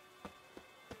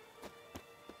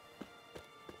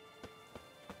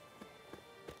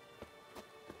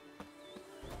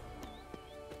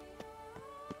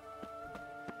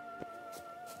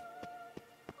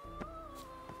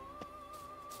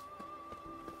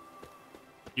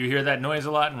 You hear that noise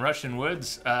a lot in Russian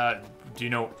woods. Do you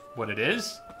know what it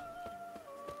is?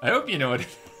 I hope you know what it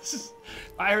is.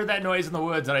 If I heard that noise in the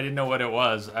woods and I didn't know what it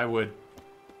was, I would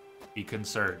be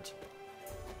concerned.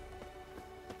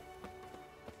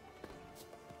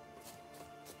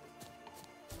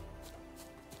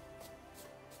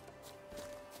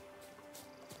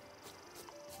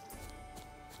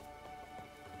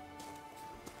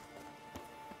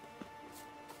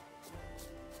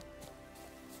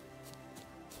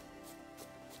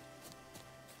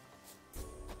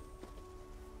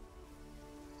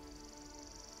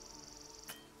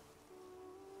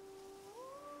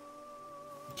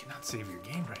 Cannot save your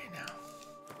game right now.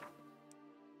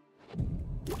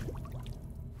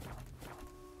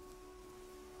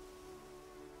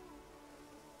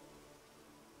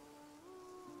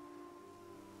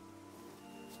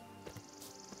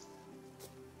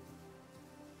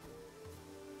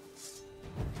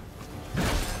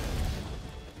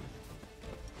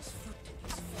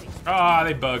 Ah,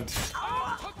 they bugged.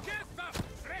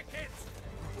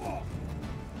 But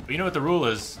you know what the rule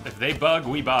is? If they bug,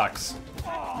 we box.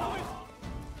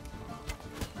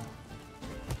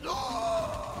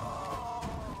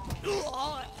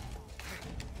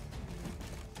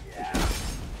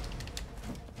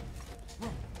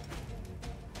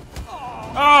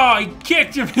 Oh, he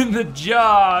kicked him in the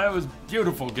jaw. That was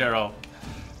beautiful, Geralt.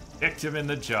 Kicked him in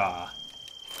the jaw.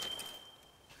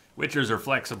 Witchers are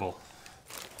flexible.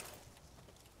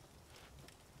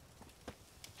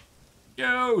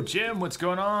 Yo, Jim, what's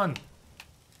going on?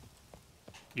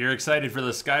 You're excited for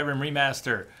the Skyrim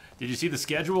remaster. Did you see the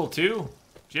schedule too?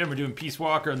 Jim, we're doing Peace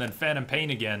Walker and then Phantom Pain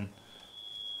again.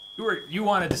 You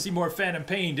wanted to see more Phantom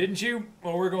Pain, didn't you?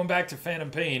 Well, we're going back to Phantom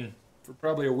Pain for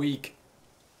probably a week.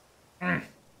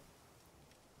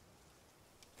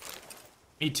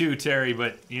 Me too, Terry,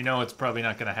 but you know it's probably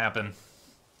not going to happen.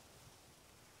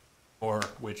 Or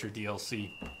Witcher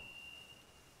DLC.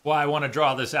 Why I want to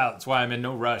draw this out. That's why I'm in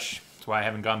no rush. That's why I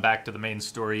haven't gone back to the main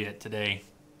story yet today.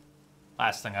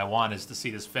 Last thing I want is to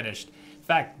see this finished. In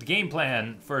fact, the game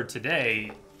plan for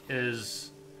today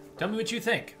is... Tell me what you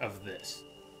think of this.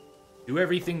 Do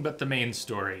everything but the main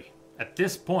story. At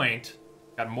this point,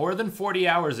 got more than 40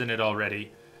 hours in it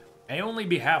already. May only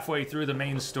be halfway through the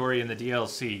main story in the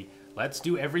DLC. Let's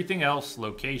do everything else.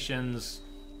 Locations,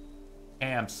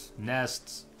 camps,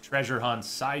 nests, treasure hunts,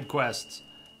 side quests.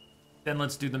 Then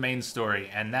let's do the main story.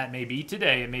 And that may be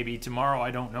today, it may be tomorrow.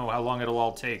 I don't know how long it'll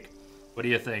all take. What do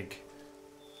you think?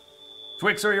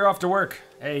 Twixor, you're off to work.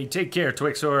 Hey, take care,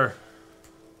 Twixor.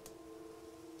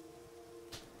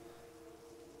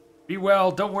 Be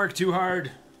well, don't work too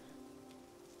hard.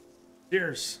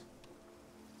 Cheers.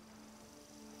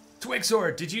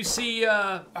 Twixor, did you see,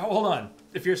 hold on,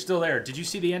 if you're still there, did you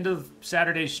see the end of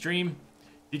Saturday's stream?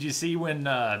 Did you see when,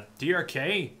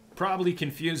 DRK, probably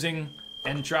confusing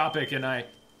Entropic and I,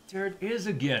 there it is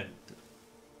again.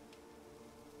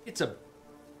 It's a,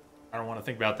 I don't want to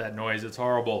think about that noise, it's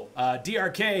horrible.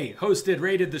 DRK hosted,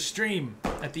 rated the stream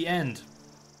at the end.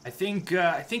 I think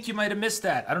you might have missed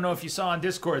that. I don't know if you saw on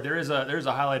Discord, there's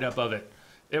a highlight up of it.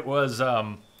 It was,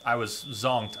 I was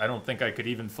zonked. I don't think I could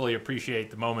even fully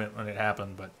appreciate the moment when it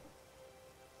happened, but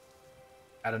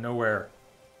out of nowhere.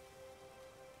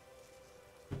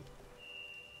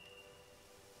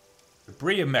 The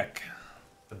Briamek,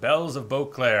 the Bells of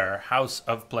Beauclair, House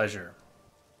of Pleasure.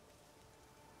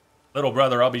 Little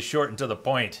brother, I'll be short and to the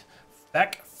point.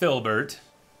 Feck Philibert,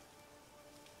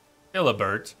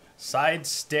 Side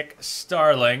Stick,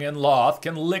 Starling, and Loth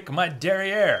can lick my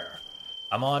derriere.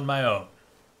 I'm on my own.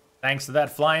 Thanks to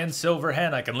that flying silver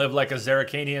hen, I can live like a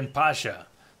Zaracanian pasha.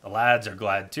 The lads are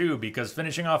glad too, because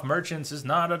finishing off merchants is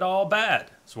not at all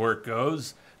bad, as work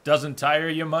goes. Doesn't tire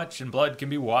you much, and blood can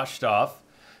be washed off.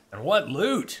 And what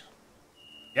loot!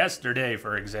 Yesterday,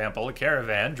 for example, a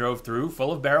caravan drove through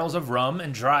full of barrels of rum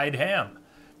and dried ham.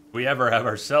 If we ever have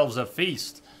ourselves a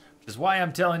feast. Which is why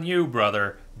I'm telling you,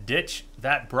 brother, ditch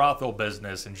that brothel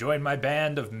business and join my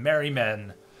band of merry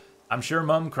men. I'm sure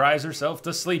Mum cries herself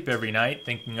to sleep every night,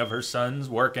 thinking of her sons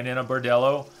working in a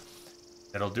bordello.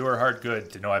 It'll do her heart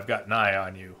good to know I've got an eye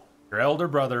on you. Your elder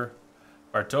brother,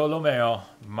 Bartolomeo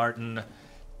Martin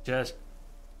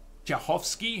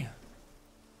Chahovsky.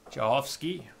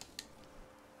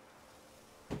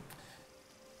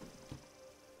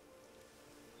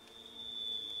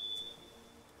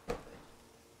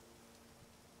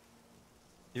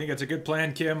 You think it's a good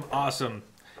plan, Kim? Awesome.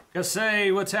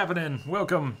 Gassay, what's happening?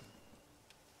 Welcome.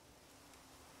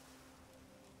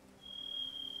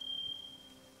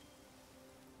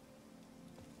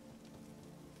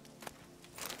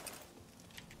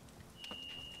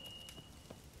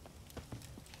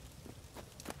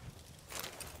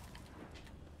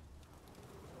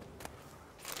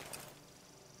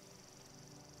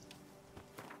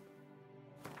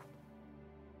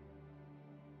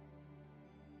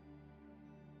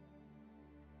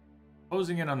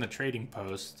 Closing in on the trading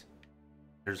post.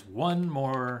 There's one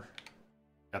more.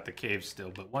 Got the cave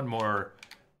still, but one more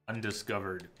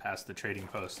undiscovered past the trading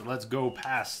post. So let's go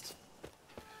past.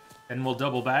 And we'll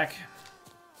double back.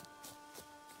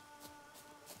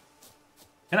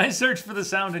 Can I search for the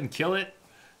sound and kill it?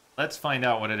 Let's find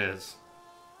out what it is.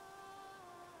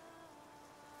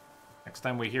 Next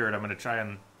time we hear it, I'm going to try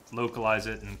and localize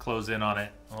it and close in on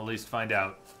it. I'll at least find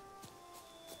out.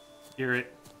 Hear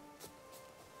it.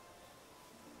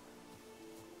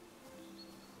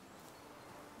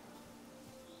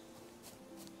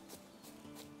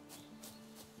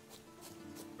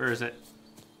 Where is it?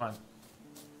 Come on.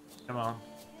 Come on.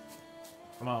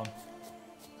 Come on.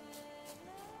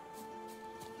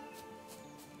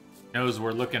 Knows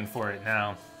we're looking for it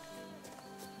now.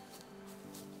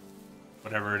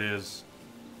 Whatever it is.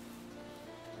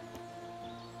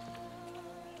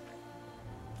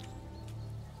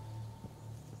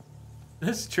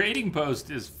 This trading post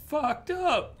is fucked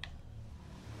up.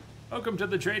 Welcome to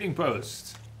the trading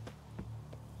post.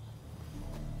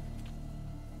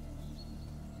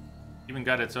 Even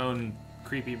got its own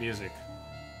creepy music.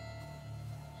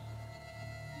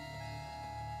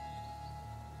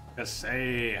 Just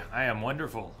say, I am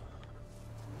wonderful.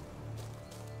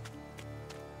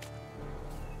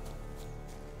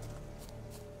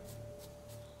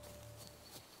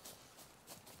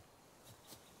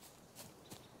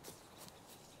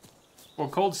 Well,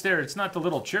 Cold Stare, it's not the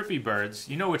little chirpy birds.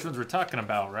 You know which ones we're talking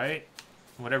about, right?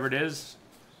 Whatever it is.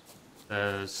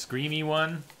 The screamy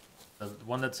one. The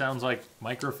one that sounds like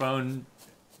microphone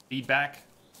feedback.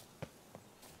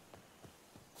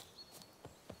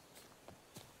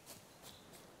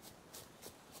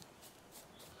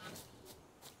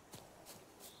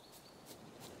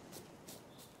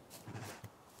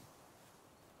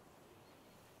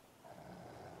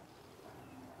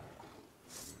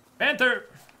 Panther!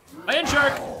 Land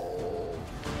shark!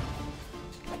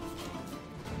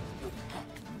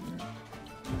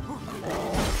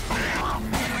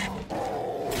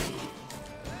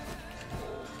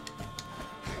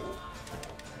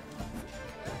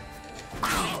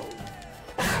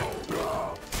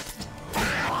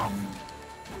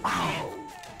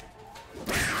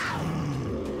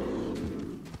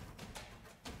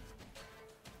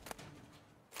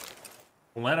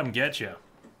 Let him get you.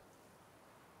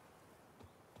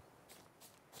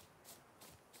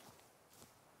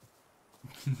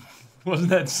 Wasn't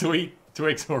that sweet,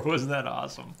 Twix? Or wasn't that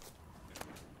awesome?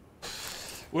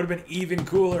 Would have been even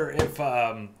cooler if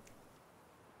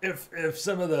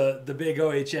some of the big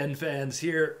OHN fans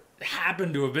here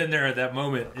happened to have been there at that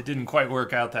moment. It didn't quite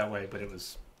work out that way, but it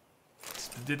was.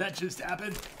 Did that just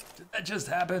happen? Did that just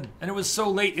happen? And it was so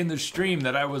late in the stream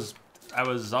that I was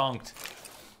zonked,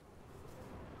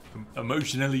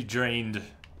 emotionally drained.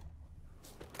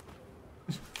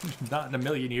 Not in a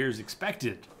million years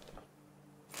expected.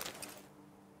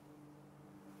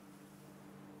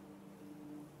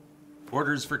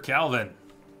 Orders for Calvin.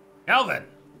 Calvin!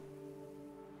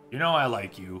 You know I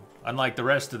like you. Unlike the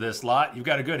rest of this lot, you've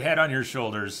got a good head on your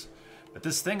shoulders. But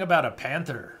this thing about a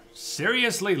panther...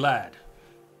 Seriously, lad?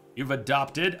 You've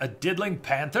adopted a diddling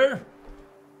panther?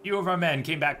 Few of our men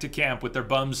came back to camp with their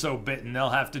bums so bitten they'll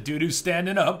have to do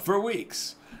standing up for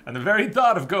weeks. And the very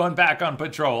thought of going back on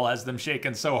patrol has them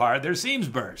shaking so hard their seams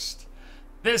burst.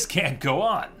 This can't go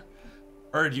on.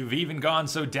 Heard you've even gone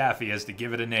so daffy as to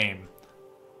give it a name.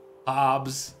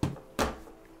 Hobbs.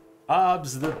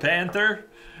 Hobbs the Panther?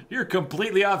 You're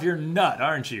completely off your nut,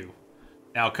 aren't you?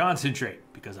 Now concentrate,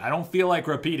 because I don't feel like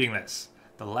repeating this.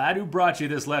 The lad who brought you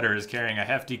this letter is carrying a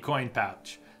hefty coin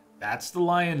pouch. That's the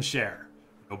lion's share,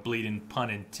 no bleeding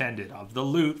pun intended, of the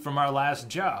loot from our last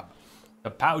job. The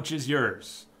pouch is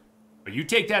yours. But you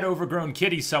take that overgrown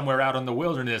kitty somewhere out in the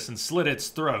wilderness and slit its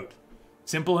throat.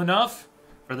 Simple enough?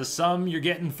 For the sum you're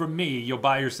getting from me, you'll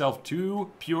buy yourself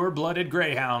 2 pure-blooded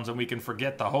greyhounds and we can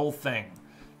forget the whole thing.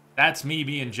 That's me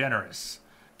being generous.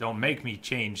 Don't make me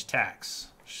change tacks.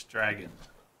 Stragon.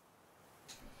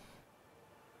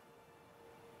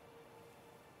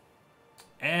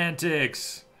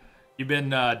 Antics. You've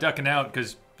been ducking out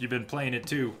because you've been playing it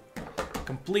too.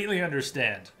 Completely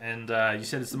understand. And you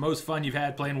said it's the most fun you've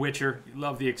had playing Witcher. You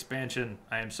love the expansion.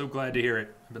 I am so glad to hear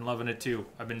it. I've been loving it too.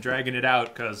 I've been dragging it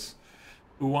out because...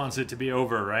 Who wants it to be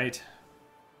over, right?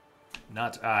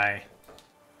 Not I.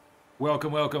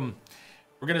 Welcome, welcome.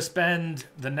 We're going to spend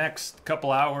the next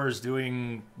couple hours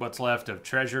doing what's left of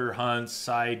treasure hunts,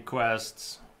 side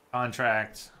quests,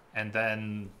 contracts, and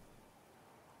then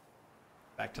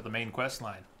back to the main quest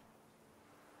line.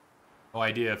 No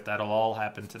idea if that'll all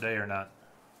happen today or not.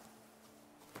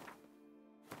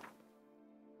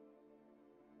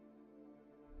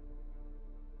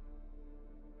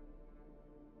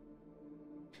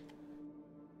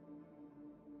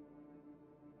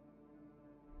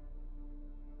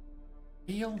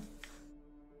 Heal?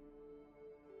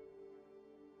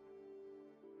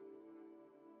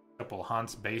 Couple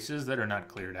Hans bases that are not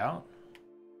cleared out.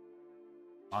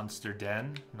 Monster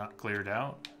Den, not cleared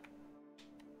out.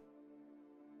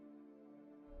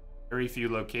 Very few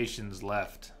locations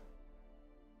left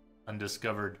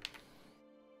undiscovered.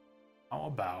 How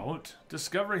about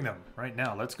discovering them right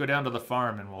now? Let's go down to the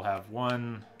farm and we'll have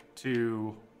 1,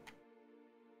 2,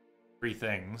 3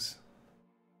 things.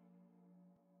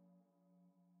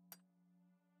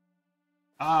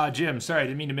 Jim, sorry, I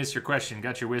didn't mean to miss your question.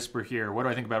 Got your whisper here. What do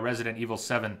I think about Resident Evil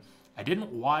 7? I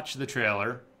didn't watch the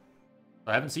trailer.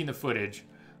 I haven't seen the footage.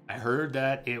 I heard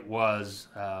that it was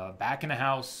back in a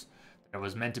house. It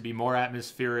was meant to be more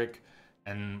atmospheric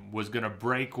and was going to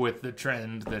break with the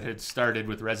trend that had started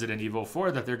with Resident Evil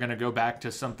 4, that they're going to go back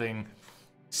to something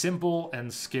simple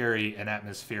and scary and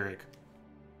atmospheric.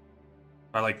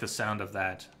 I like the sound of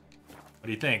that. What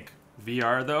do you think?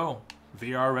 VR, though?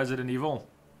 VR Resident Evil?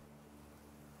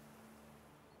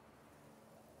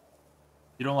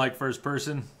 You don't like first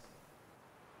person?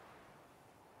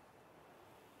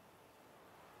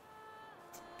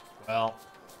 Well,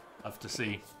 tough to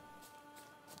see.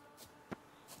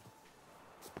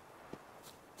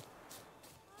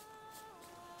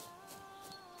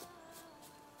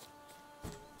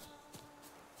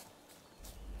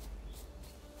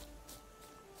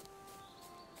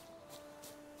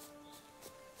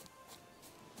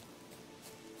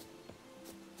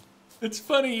 It's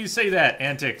funny you say that,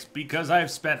 Antics, because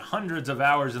I've spent hundreds of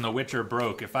hours in The Witcher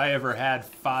broke. If I ever had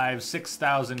 5,000,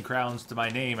 6,000 crowns to my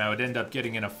name, I would end up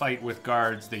getting in a fight with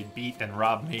guards. They'd beat and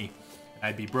rob me.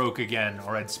 I'd be broke again,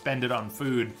 or I'd spend it on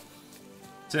food.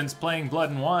 Since playing Blood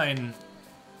and Wine,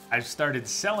 I've started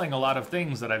selling a lot of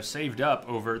things that I've saved up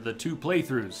over the 2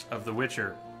 playthroughs of The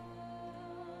Witcher.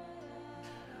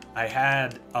 I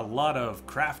had a lot of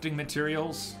crafting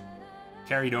materials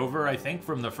carried over, I think,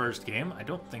 from the first game. I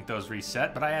don't think those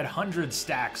reset, but I had 100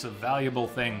 stacks of valuable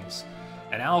things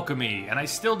and alchemy, and I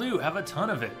still do have a ton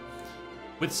of it.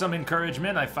 With some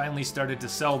encouragement, I finally started to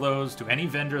sell those to any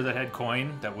vendor that had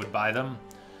coin that would buy them.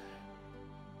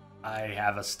 I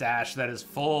have a stash that is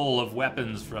full of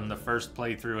weapons from the first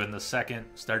playthrough and the second.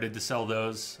 Started to sell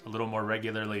those a little more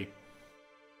regularly.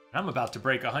 I'm about to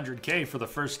break 100K for the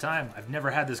first time. I've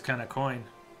never had this kind of coin.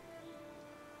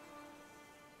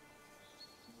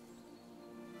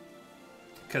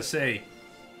 Kasei,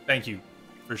 thank you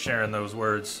for sharing those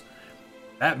words.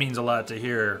 That means a lot to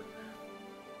hear.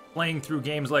 Playing through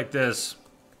games like this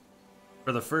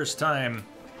for the first time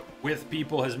with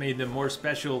people has made them more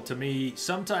special to me.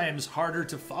 Sometimes harder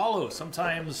to follow.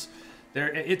 Sometimes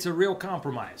it's a real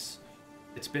compromise.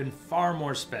 It's been far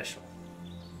more special.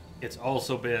 It's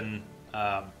also been,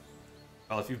 well,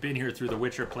 if you've been here through the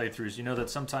Witcher playthroughs, you know that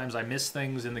sometimes I miss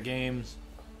things in the games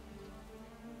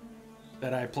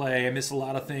that I play. I miss a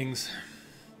lot of things.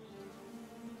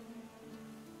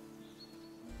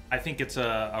 I think it's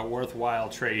a worthwhile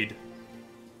trade.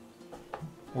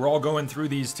 We're all going through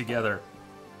these together.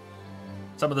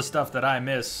 Some of the stuff that I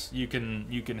miss, you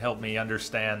can help me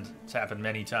understand. It's happened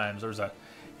many times. There was a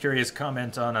curious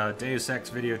comment on a Deus Ex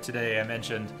video today. I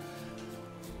mentioned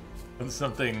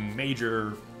something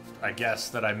major, I guess,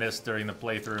 that I missed during the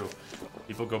playthrough.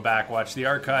 People go back, watch the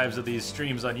archives of these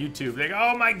streams on YouTube. They go,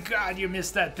 oh my god, you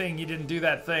missed that thing. You didn't do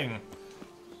that thing.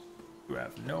 You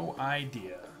have no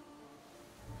idea.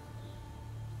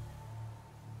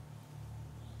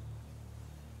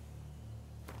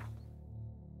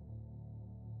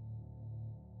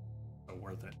 So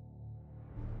worth it.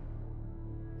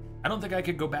 I don't think I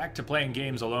could go back to playing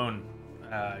games alone.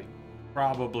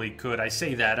 Probably could. I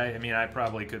say that. I mean, I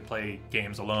probably could play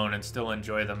games alone and still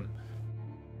enjoy them.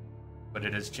 But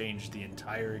it has changed the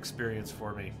entire experience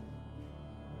for me.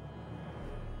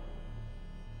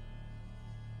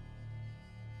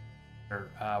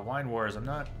 Wine Wars. I'm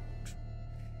not...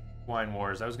 Wine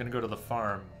Wars. I was going to go to the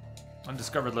farm.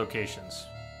 Undiscovered locations.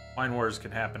 Wine Wars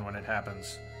can happen when it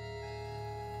happens.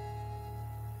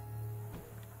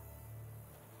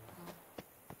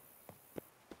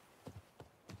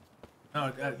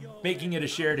 No, making it a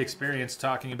shared experience,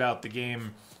 talking about the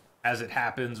game as it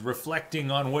happens,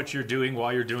 reflecting on what you're doing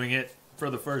while you're doing it for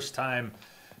the first time,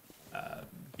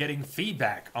 getting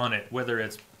feedback on it, whether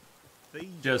it's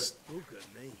just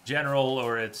general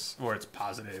or it's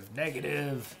positive,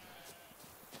 negative.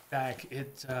 Back,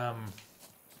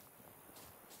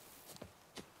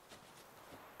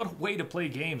 what a way to play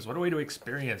games! What a way to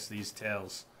experience these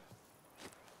tales.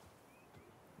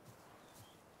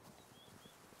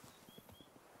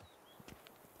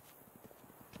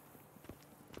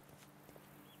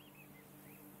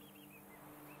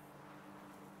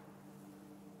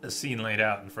 the scene laid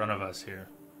out in front of us here.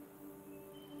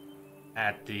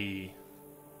 At the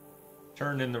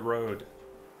turn in the road,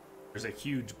 there's a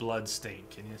huge blood stain.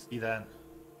 Can you see that?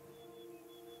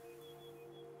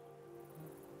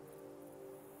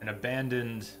 An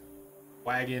abandoned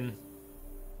wagon,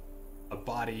 a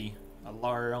body, a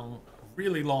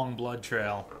really long blood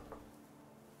trail.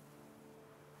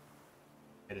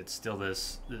 And it's still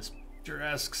this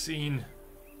picturesque scene.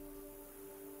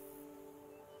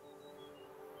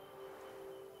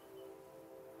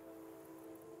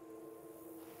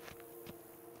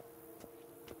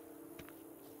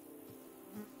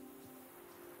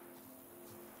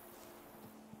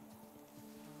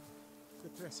 The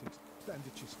dressings,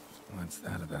 bandages. What's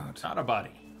that about? Not a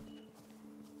body.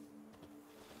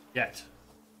 Yet.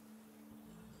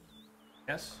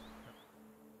 Yes?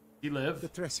 He The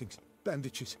lived. dressings,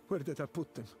 bandages. Where did I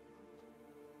put them?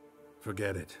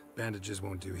 Forget it. Bandages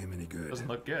won't do him any good. Doesn't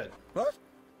look good. What?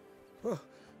 Oh,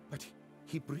 but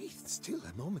he breathed still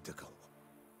a moment ago.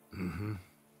 Mm-hmm.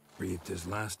 Breathed his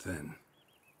last then.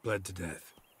 Bled to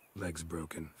death. Legs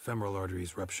broken. Femoral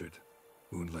arteries ruptured.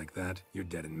 Wound like that, you're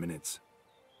dead in minutes.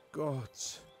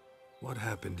 Gods. What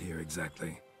happened here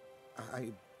exactly?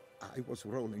 I was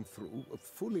rolling through,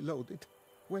 fully loaded,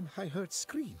 when I heard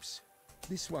screams.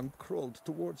 This one crawled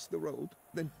towards the road,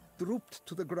 then drooped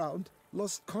to the ground,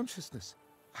 lost consciousness.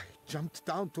 I jumped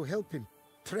down to help him,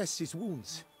 dress his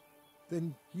wounds.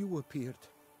 Then you appeared.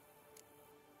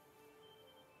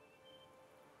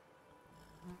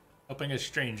 Helping a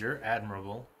stranger,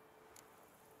 admirable.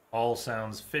 All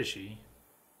sounds fishy.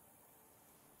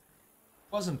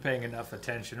 Wasn't paying enough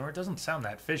attention, or it doesn't sound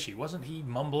that fishy. Wasn't he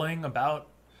mumbling about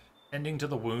tending to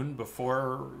the wound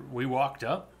before we walked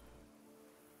up?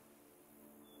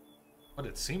 What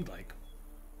it seemed like.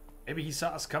 Maybe he saw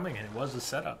us coming and it was a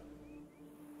setup.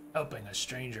 Helping a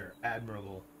stranger,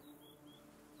 admirable.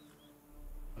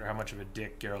 Wonder how much of a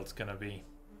dick Geralt's gonna be.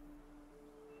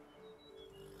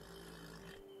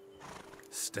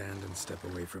 Stand and step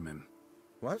away from him.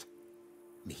 What?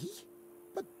 Me?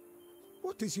 But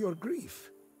what is your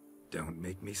grief? Don't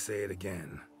make me say it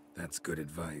again. That's good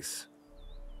advice.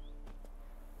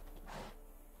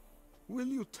 Will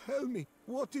you tell me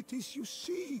what it is you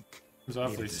seek? He was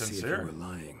awfully Needed to see if you sincere. were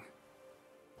lying.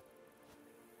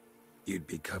 You'd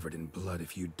be covered in blood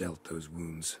if you dealt those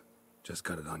wounds. Just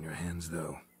got it on your hands,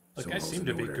 though. Look, So I all's seem in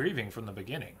to be order. grieving from the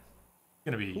beginning.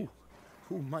 Gonna be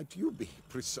Who might you be, a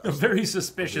precisely? very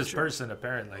suspicious person,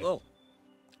 apparently. Oh.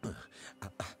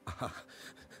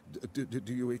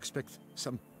 Do you expect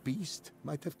some beast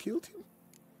might have killed him?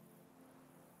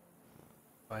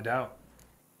 Find out.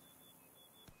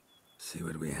 See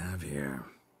what we have here.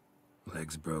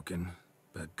 Legs broken,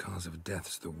 but cause of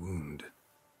death's the wound.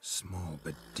 Small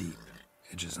but deep,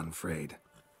 edges unfrayed.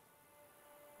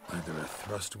 Either a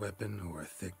thrust weapon or a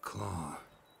thick claw.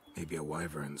 Maybe a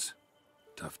wyvern's.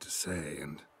 Tough to say,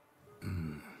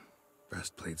 and...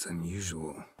 breastplate's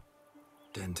unusual.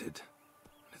 Dented.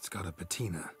 It's got a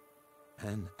patina.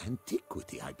 An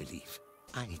antiquity, I believe.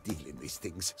 I deal in these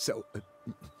things, so...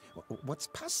 what's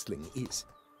puzzling is...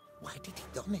 why did he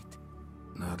done it?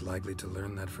 Not likely to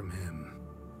learn that from him.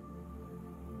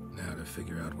 Now to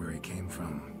figure out where he came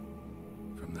from.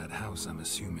 From that house, I'm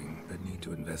assuming, but need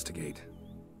to investigate.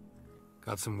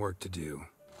 Got some work to do.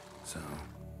 So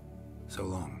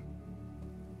long.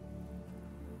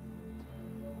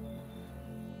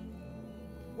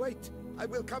 Wait, I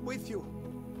will come with you.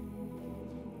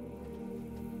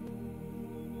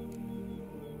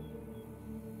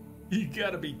 You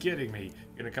gotta be kidding me.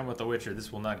 You're gonna come with the Witcher.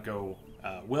 This will not go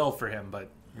well for him, but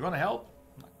you wanna help?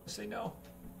 I'm not gonna say no.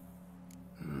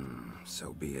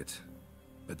 So be it.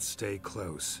 But stay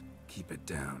close, keep it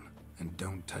down, and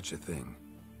don't touch a thing.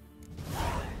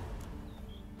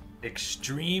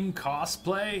 Extreme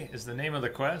Cosplay is the name of the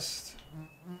quest.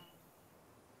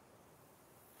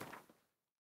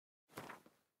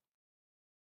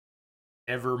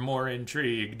 Ever more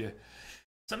intrigued.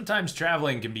 Sometimes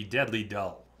traveling can be deadly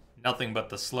dull. Nothing but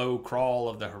the slow crawl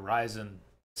of the horizon,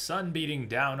 sun beating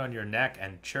down on your neck,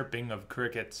 and chirping of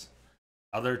crickets.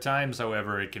 Other times,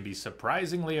 however, it can be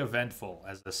surprisingly eventful,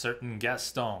 as a certain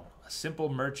Gaston, a simple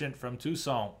merchant from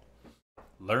Toussaint,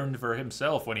 learned for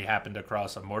himself when he happened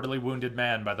across a mortally wounded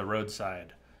man by the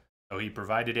roadside. Though he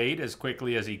provided aid as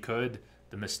quickly as he could,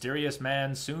 the mysterious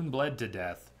man soon bled to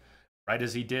death. Right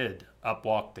as he did, up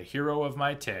walked the hero of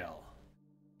my tale,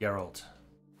 Geralt.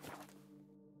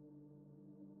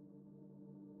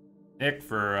 Nick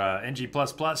for NG++,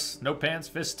 no pants,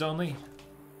 fists only.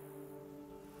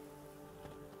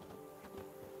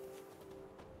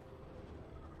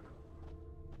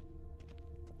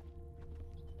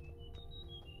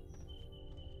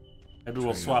 Maybe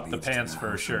we'll Trail swap the leads to pants the for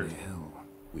a house on shirt. the hill.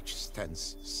 which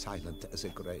stands silent as a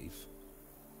grave.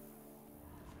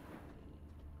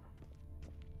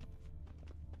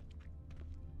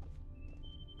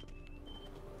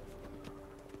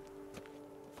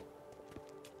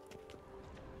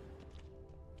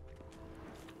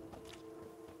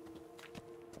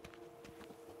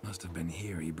 Must have been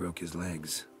here he broke his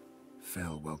legs.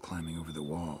 Fell while climbing over the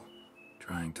wall.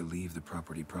 Trying to leave the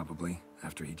property probably,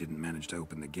 after he didn't manage to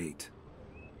open the gate.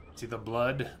 See the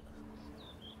blood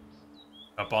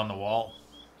up on the wall?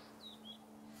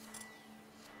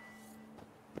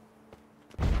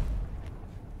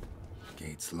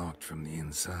 Gate's locked from the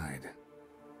inside.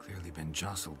 Clearly been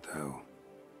jostled though.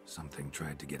 Something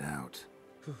tried to get out.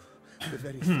 The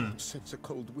very thought sends a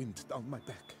cold wind down my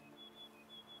back.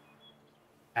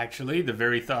 Actually, the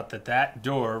very thought that that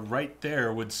door right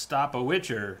there would stop a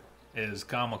Witcher is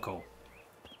comical.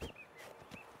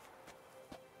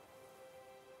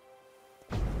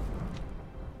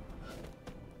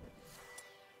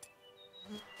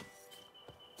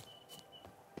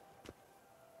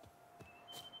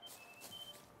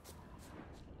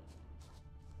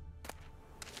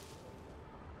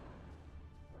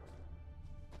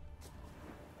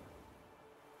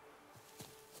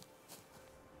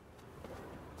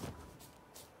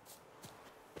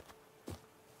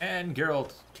 And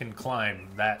Geralt can climb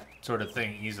that sort of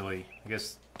thing easily. I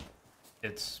guess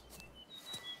it's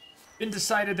been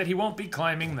decided that he won't be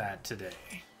climbing that today.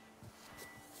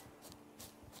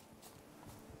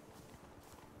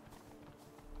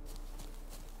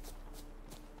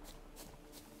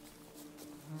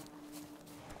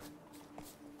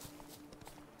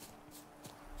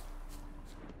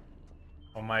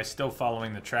 Am I still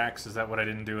following the tracks? Is that what I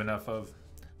didn't do enough of?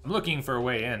 I'm looking for a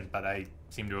way in, but I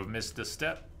seem to have missed a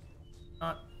step.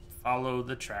 Not follow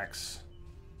the tracks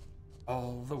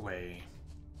all the way.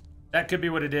 That could be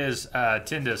what it is.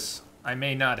 Tindus, I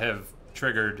may not have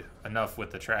triggered enough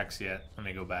with the tracks yet. Let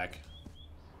me go back.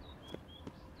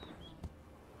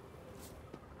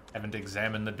 Haven't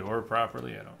examined the door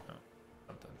properly? I don't know.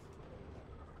 Something.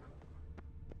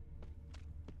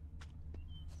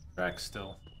 Tracks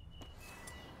still.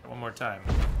 One more time.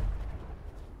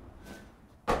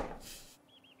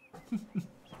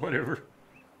 Whatever.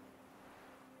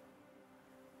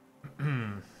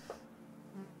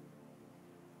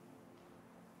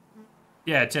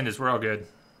 Yeah, Tindus, we're all good.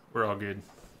 We're all good.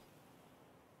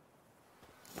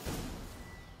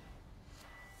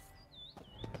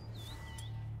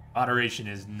 Moderation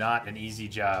is not an easy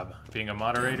job. Being a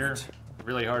moderator,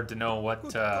 really hard to know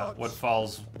what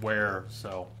falls where.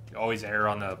 So you always err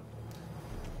on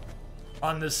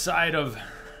the side of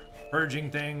purging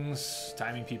things,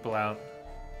 timing people out.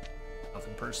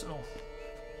 Nothing personal.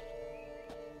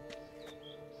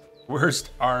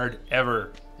 Worst art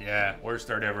ever. Yeah, worst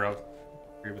art ever. I'll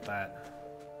agree with that.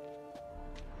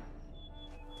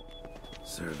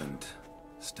 Servant,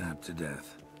 stabbed to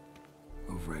death.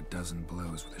 Over a dozen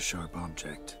blows with a sharp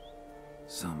object.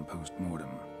 Some post-mortem.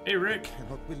 Hey, Rick. I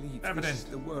cannot believe Evident. this is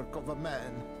the work of a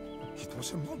man. It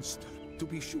was a monster, to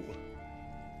be sure.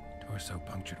 Torso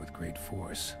punctured with great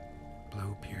force.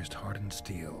 Blow pierced hardened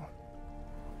steel.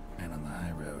 Man on the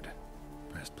high road.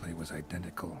 Breastplate was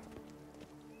identical.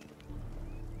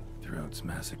 Throats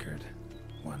massacred.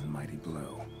 One mighty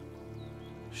blow.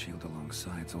 Shield along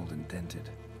sides old and dented.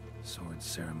 Sword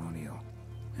ceremonial.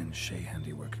 And Shay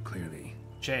handiwork clearly.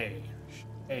 Shay.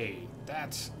 Shay.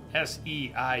 That's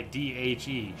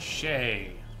S-E-I-D-H-E.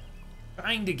 Shay.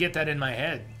 Trying to get that in my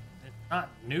head. It's not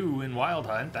new in Wild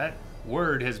Hunt. That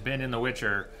word has been in the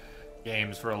Witcher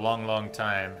games for a long, long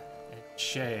time. It's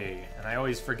Shay. And I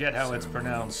always forget how it's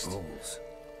Ceremonial pronounced. bowls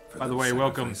for By the those way,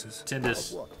 welcome, sacrifices.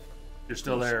 Tindus. What? You're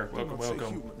still there. Do Welcome, not say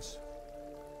welcome. humans.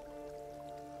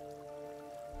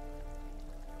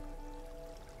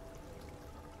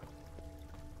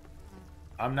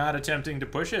 I'm not attempting to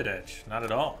push it, Edge. Not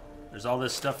at all. There's all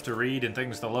this stuff to read and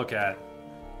things to look at.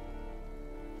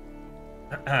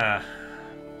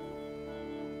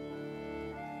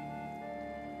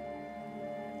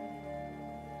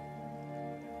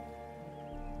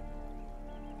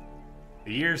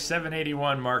 The year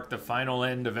 781 marked the final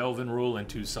end of Elven rule in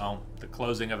Toussaint, the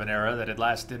closing of an era that had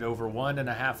lasted over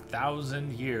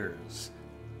 1,500 years.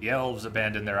 The elves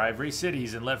abandoned their ivory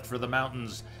cities and left for the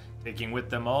mountains, taking with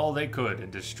them all they could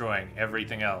and destroying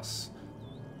everything else.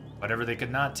 Whatever they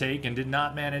could not take and did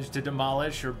not manage to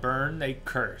demolish or burn, they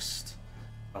cursed.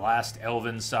 The last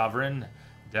elven sovereign,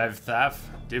 Divethaf,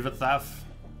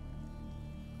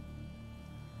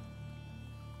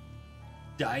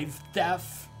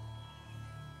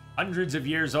 hundreds of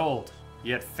years old,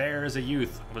 yet fair as a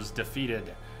youth, was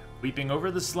defeated, Weeping over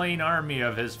the slain army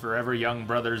of his forever young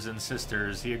brothers and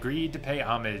sisters, he agreed to pay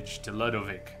homage to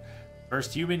Ludovic,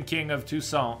 first human king of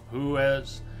Toussaint, who,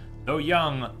 though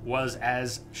young, was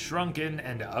as shrunken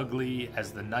and ugly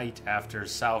as the night after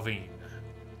Salvine.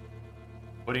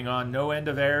 Putting on no end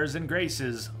of airs and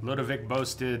graces, Ludovic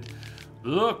boasted,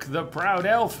 "Look, the proud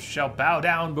elf shall bow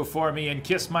down before me and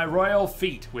kiss my royal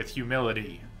feet with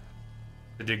humility."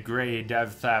 To degrade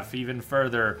Devthaf even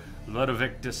further,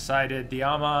 Ludovic decided the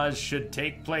homage should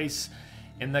take place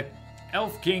in the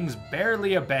Elf King's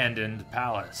barely abandoned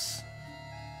palace.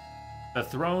 The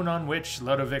throne on which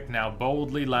Ludovic now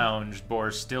boldly lounged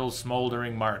bore still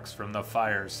smoldering marks from the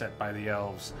fire set by the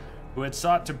elves, who had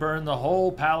sought to burn the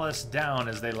whole palace down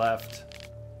as they left.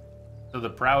 So the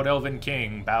proud elven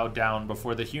king bowed down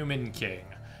before the human king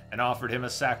and offered him a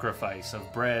sacrifice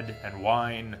of bread and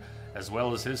wine, as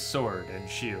well as his sword and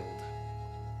shield.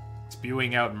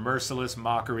 Spewing out merciless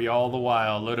mockery all the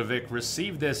while, Ludovic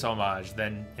received this homage,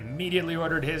 then immediately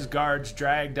ordered his guards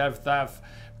drag Devthaf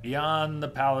beyond the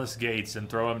palace gates and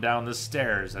throw him down the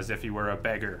stairs as if he were a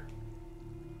beggar.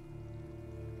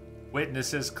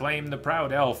 Witnesses claim the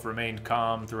proud elf remained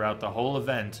calm throughout the whole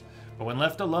event, but when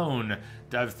left alone,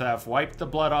 Devthaf wiped the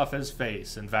blood off his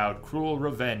face and vowed cruel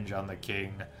revenge on the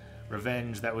king,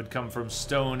 revenge that would come from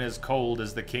stone as cold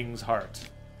as the king's heart.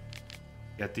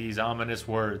 Yet these ominous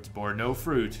words bore no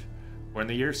fruit, for in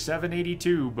the year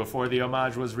 782, before the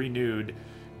homage was renewed,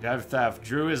 Devthaf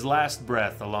drew his last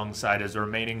breath alongside his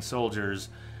remaining soldiers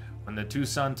when the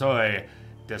Toussaintoi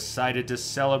decided to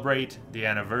celebrate the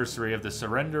anniversary of the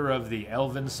surrender of the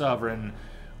elven sovereign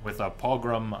with a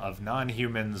pogrom of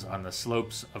non-humans on the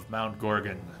slopes of Mount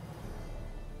Gorgon.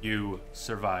 You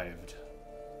survived.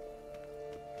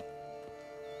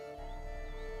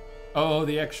 Oh,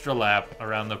 the extra lap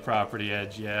around the property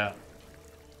edge, yeah.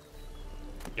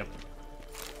 Yep.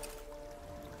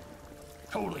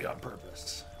 Totally on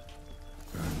purpose.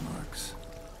 Burn marks.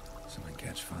 Something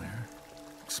catch fire,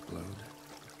 explode.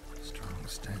 Strong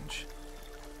stench.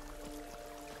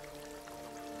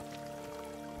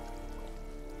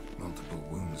 Multiple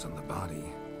wounds on the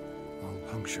body.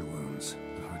 All puncture wounds,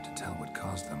 but hard to tell what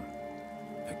caused them.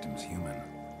 Victim's human,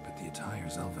 but the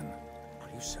attire's elven. Are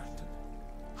you certain?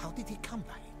 How did he come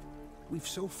by it? We've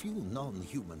so few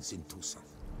non-humans in Toussaint.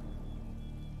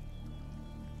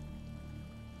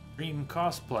 Green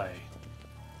cosplay.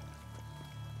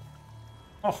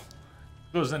 Oh,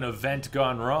 it was an event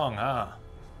gone wrong, huh?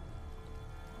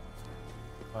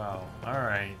 Wow,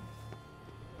 alright.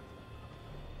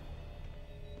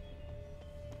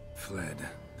 Fled.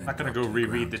 Not gonna go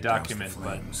reread the document,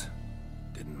 but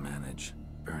didn't manage.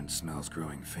 Burnt smells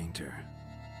growing fainter.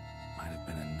 Might have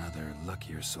been another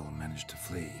luckier soul managed to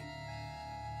flee.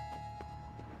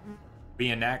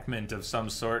 Reenactment of some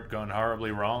sort gone horribly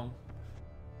wrong?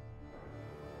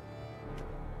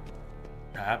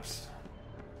 Perhaps.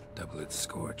 Doublet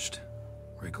scorched.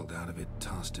 Wriggled out of it,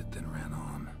 tossed it, then ran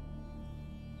on.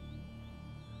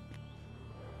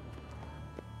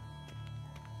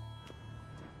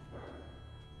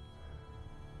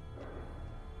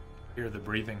 Hear the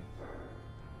breathing.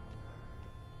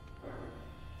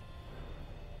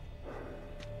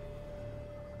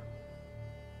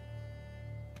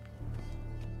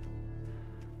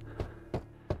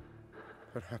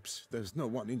 Perhaps there's no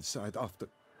one inside after...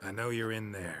 I know you're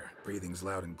in there. Breathing's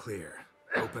loud and clear.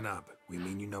 Open up. We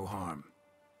mean you no harm.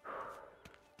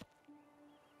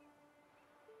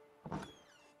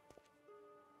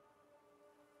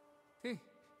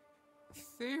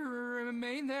 They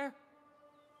remain there?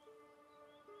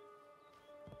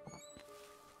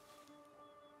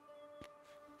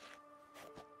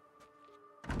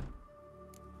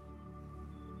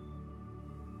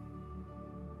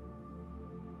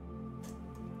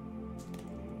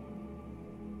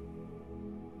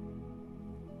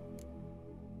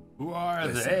 Who are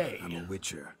Listen, they? I'm a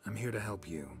witcher. I'm here to help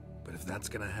you. But if that's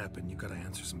gonna happen, you gotta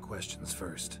answer some questions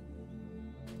first.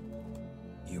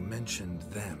 You mentioned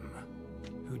them.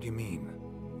 Who do you mean?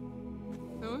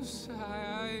 Those,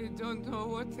 I don't know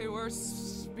what they were.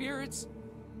 Spirits.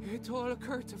 It all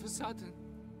occurred of a sudden.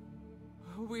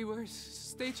 We were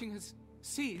staging a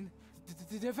scene.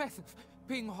 The death of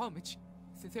paying homage.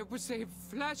 There was a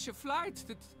flash of light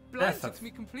that blinded me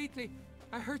completely.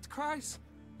 I heard cries,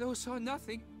 though saw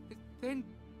nothing. Then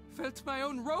felt my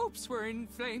own robes were in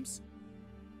flames.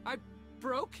 I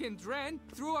broke and ran,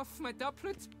 threw off my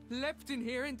doublet, leapt in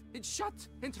here and it shut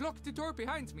and locked the door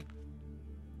behind me.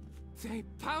 They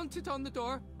pounded on the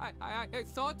door. I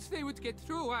thought they would get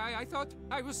through. I thought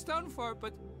I was done for,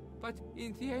 but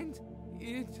in the end,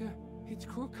 it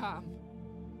grew calm.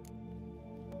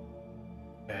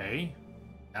 Okay.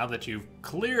 Now that you've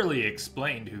clearly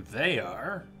explained who they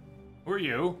are, who are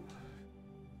you?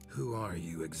 Who are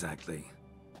you exactly?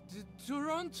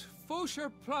 Durant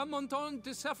Faucher Plamondon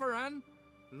de Safaran,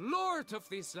 Lord of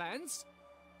these lands,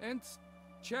 and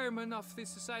Chairman of the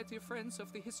Society of Friends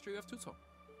of the History of Tucson.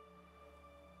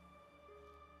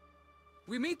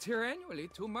 We meet here annually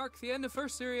to mark the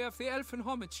anniversary of the Elfin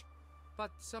Homage,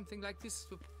 but something like this,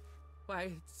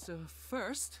 why, it's a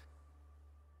first.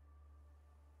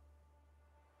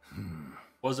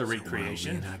 Was a So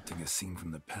recreation. while reenacting a scene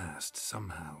from the past,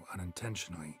 somehow,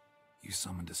 unintentionally, you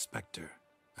summoned a specter,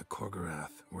 a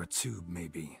Korgorath, or a tube,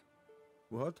 maybe.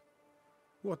 What?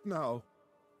 What now?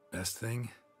 Best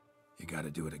thing? You gotta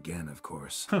do it again, of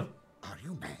course. Are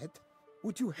you mad?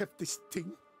 Would you have this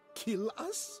thing kill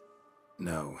us?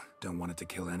 No, don't want it to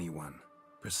kill anyone.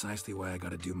 Precisely why I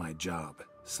gotta do my job.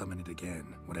 Summon it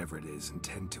again, whatever it is, and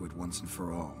tend to it once and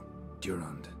for all.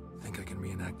 Durand, think I can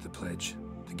reenact the pledge,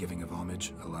 the giving of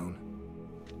homage, alone?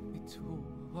 It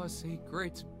was a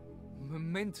great,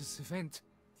 momentous event.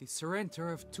 The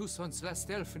surrender of Tucson's last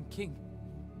elfin king.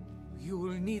 You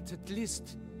will need at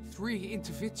least 3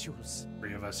 individuals.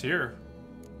 3 of us here.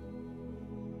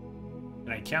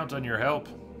 Can I count on your help?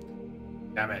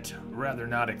 Damn it, rather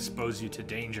not expose you to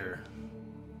danger.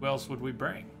 Who else would we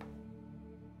bring?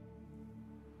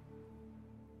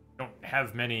 Don't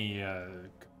have many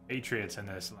patriots in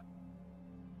this. Can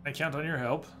I count on your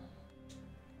help?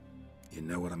 You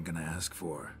know what I'm gonna ask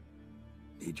for.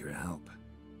 Need your help.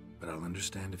 But I'll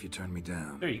understand if you turn me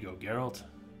down. There you go, Geralt.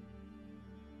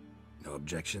 No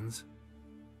objections?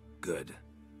 Good.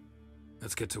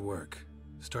 Let's get to work.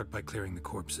 Start by clearing the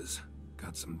corpses.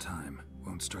 Got some time.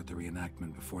 Won't start the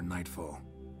reenactment before nightfall.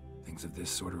 Things of this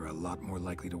sort are a lot more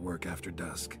likely to work after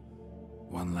dusk.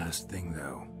 One last thing,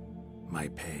 though. My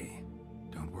pay.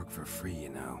 Don't work for free, you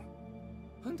know.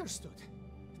 Understood.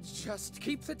 Just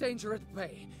keep the danger at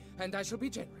bay, and I shall be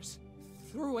generous.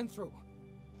 Through and through.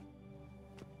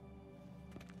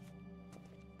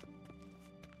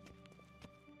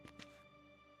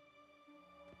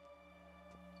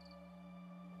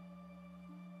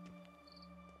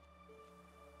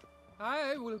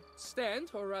 I will stand,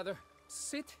 or rather,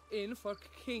 sit in for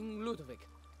King Ludovic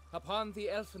upon the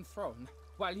elfin throne,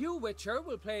 while you, Witcher,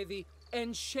 will play the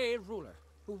Enche ruler.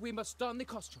 We must don the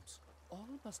costumes. All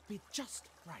must be just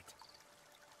right.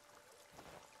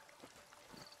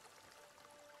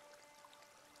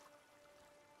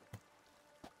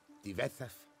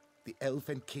 Divethef, the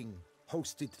Elven King,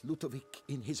 hosted Ludovic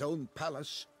in his own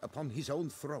palace upon his own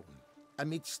throne,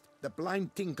 amidst the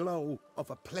blinding glow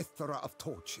of a plethora of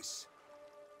torches.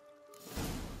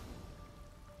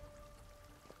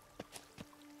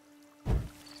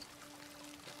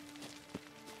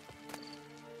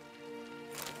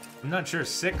 I'm not sure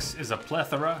 6 is a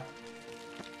plethora.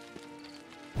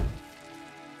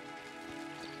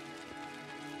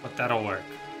 But that'll work.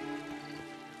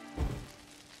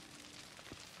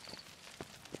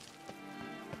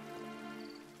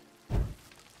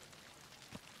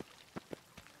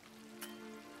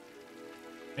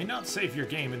 May not save your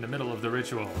game in the middle of the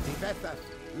ritual. Divethef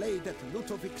laid at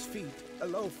Ludovic's feet a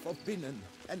loaf of binnen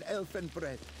and elfin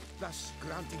bread, thus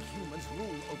granting humans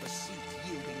rule over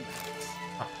seed-yielding lands.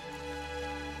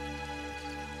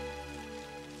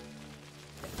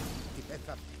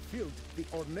 Divethef filled the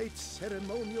ornate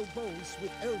ceremonial bowls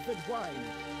with elven wine,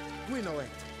 Gwinoet,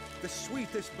 the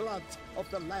sweetest blood of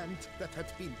the land that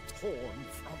had been torn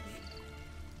from him.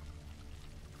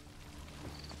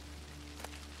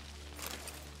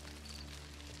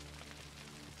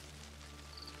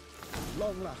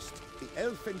 Long last, the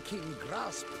Elfin King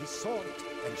grasped his sword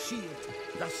and shield,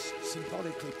 thus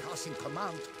symbolically passing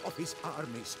command of his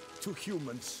armies to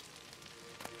humans.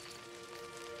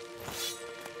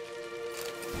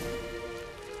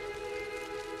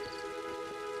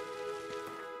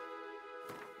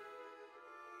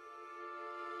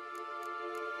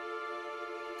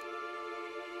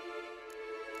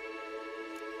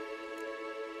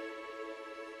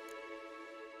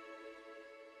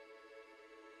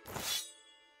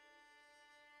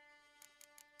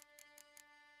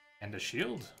 And a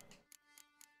shield?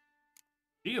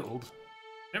 Shield?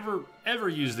 Never ever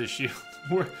use the shield.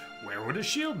 Where would a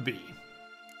shield be?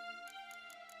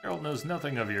 Geralt knows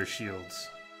nothing of your shields.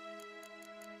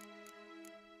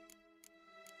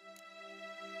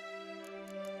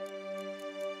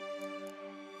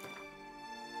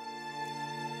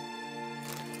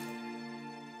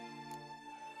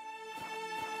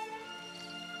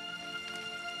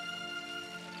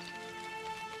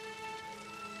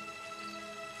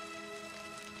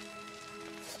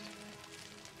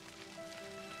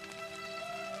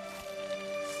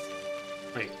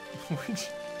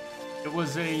 Wait, It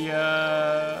was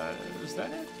a, is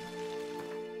that it?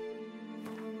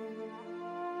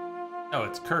 No,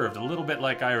 it's curved, a little bit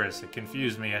like Iris. It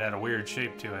confused me, it had a weird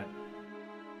shape to it.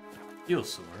 Steel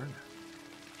sword.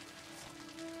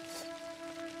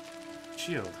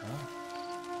 Shield, huh?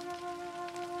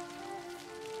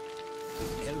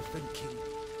 Elven king,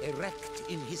 erect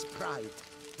in his pride,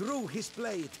 drew his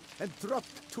blade and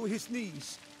dropped to his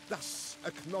knees, thus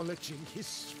acknowledging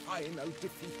his final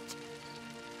defeat.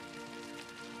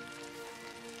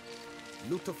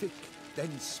 Ludovic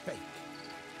then spake.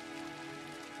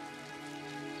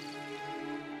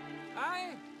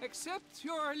 I accept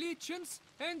your allegiance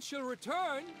and shall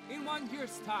return in 1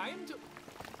 year's time to...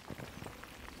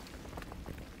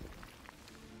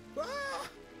 Ah!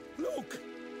 Look!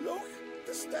 Look!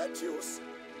 The statues!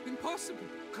 Impossible!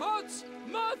 God's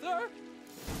mother!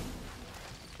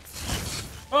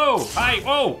 Oh, hi,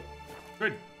 whoa!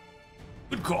 Good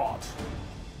God.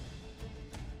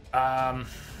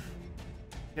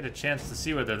 Get a chance to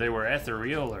see whether they were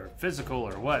ethereal or physical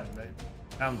or what. They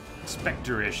sound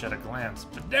spectre-ish at a glance,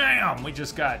 but damn, we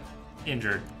just got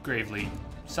injured gravely,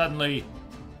 suddenly.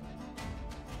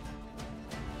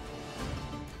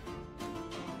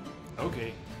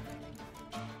 Okay.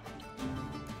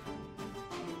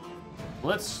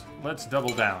 Let's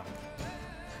double down.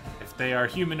 If they are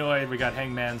humanoid, we got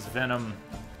Hangman's Venom.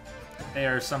 If they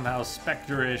are somehow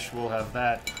spectre-ish, we'll have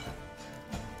that.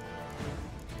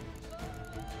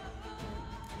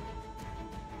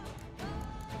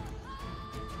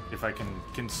 If I can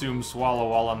consume swallow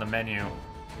while on the menu.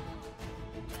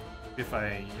 If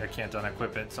I can't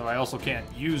unequip it, so I also can't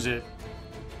use it.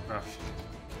 Ugh.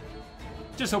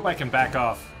 Just hope I can back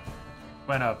off.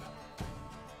 Went up.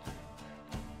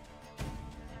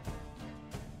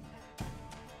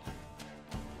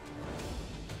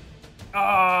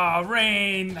 Ah,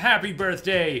 Rain! Happy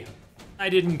birthday! I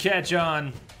didn't catch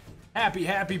on.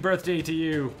 Happy birthday to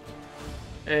you.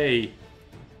 Hey.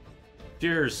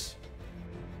 Cheers.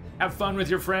 Have fun with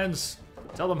your friends.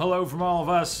 Tell them hello from all of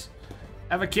us.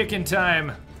 Have a kickin'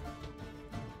 time.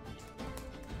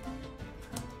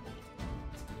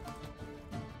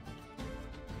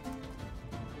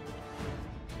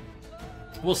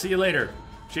 We'll see you later.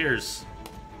 Cheers.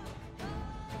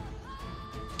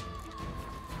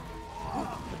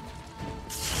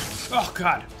 Oh,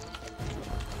 God.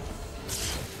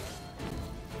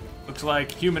 Looks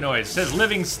like humanoids. It says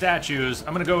living statues.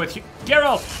 I'm gonna go with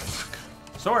Geralt!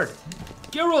 Sword.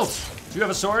 Geralt! Do you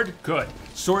have a sword? Good.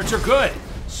 Swords are good.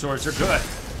 Swords are good.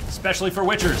 Especially for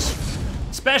witchers.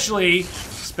 Especially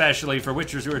for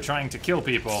witchers who are trying to kill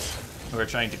people. Who are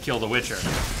trying to kill the witcher.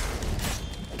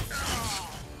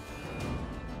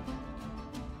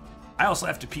 I also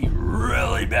have to pee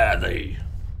really badly.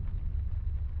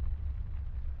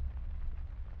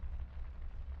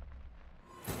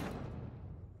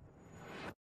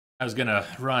 I was gonna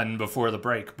run before the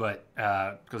break, but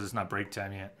because it's not break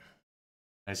time yet,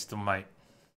 I still might.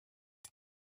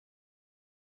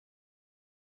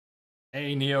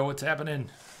 Hey Neo, what's happening?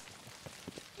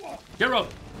 Geralt!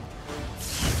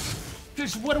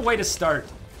 Just what a way to start.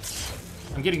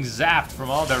 I'm getting zapped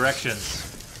from all directions.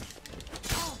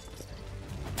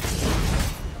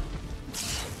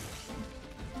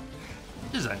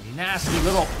 This is a nasty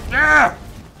little... Ah!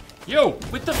 Yo,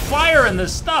 with the fire and the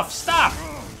stuff, stop!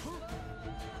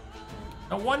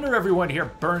 No wonder everyone here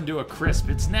burned to a crisp.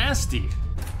 It's nasty.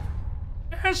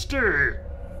 Nasty!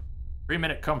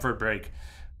 3-minute comfort break.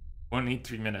 Won't need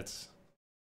 3 minutes.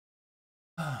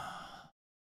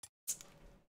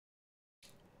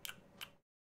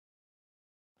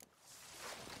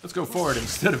 Let's go forward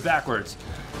instead of backwards.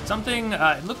 Something,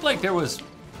 it looked like there was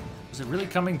it really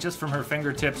coming just from her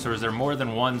fingertips, or is there more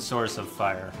than one source of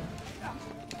fire?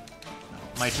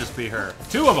 Might just be her.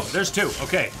 2 of them, there's 2,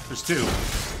 okay, there's 2.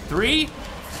 3?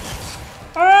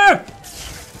 Ah!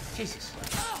 Jesus.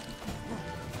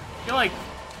 I feel like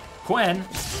Quen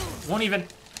won't even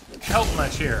help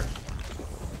much here.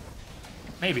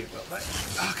 Maybe it will, but,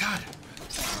 oh God.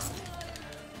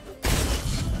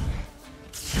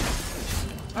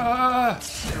 God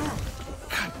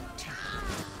damn.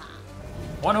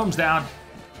 One home's down.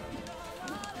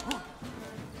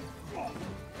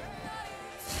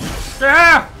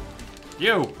 Ah!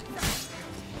 You.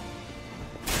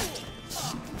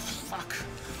 Fuck.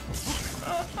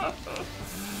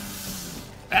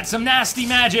 That's some nasty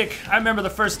magic. I remember the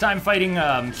first time fighting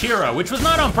Kira, which was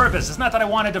not on purpose. It's not that I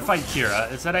wanted to fight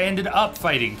Kira. It's that I ended up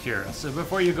fighting Kira. So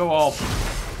before you go all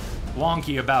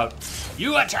wonky about,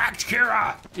 you attacked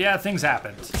Kira! Yeah, things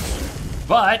happened.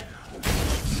 But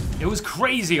it was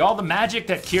crazy. All the magic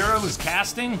that Kira was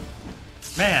casting,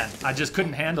 man, I just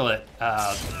couldn't handle it.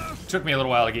 Took me a little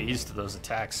while to get used to those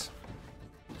attacks.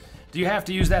 Do you have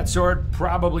to use that sword?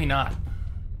 Probably not.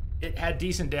 It had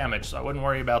decent damage, so I wouldn't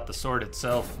worry about the sword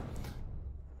itself.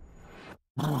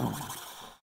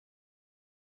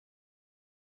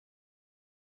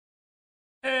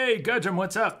 Hey, Gudgeon,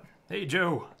 what's up? Hey,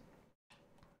 Joe.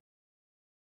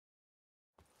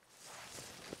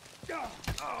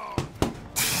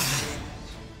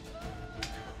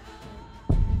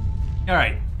 All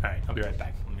right, I'll be right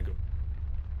back. Let me go.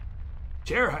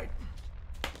 Chair height.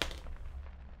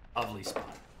 Lovely spot.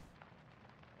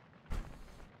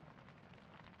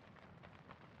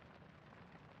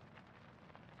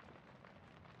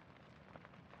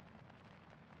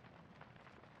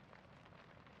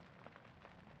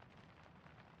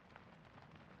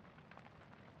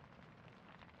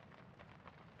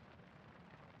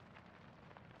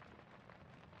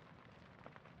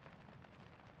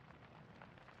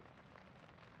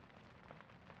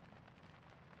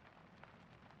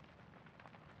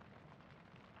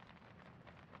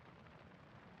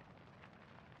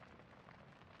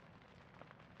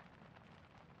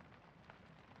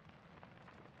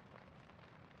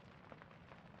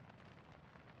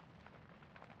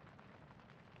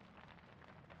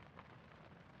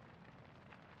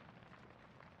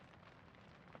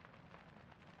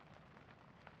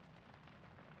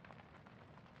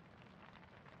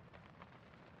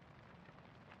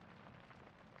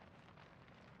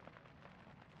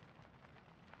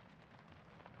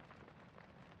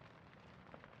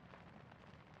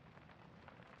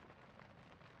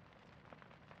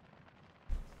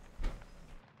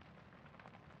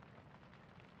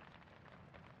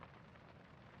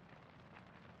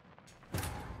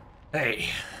 Hey.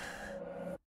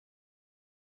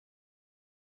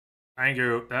 Thank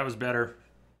you. That was better.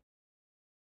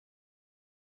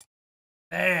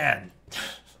 Man.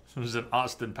 It was an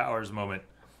Austin Powers moment.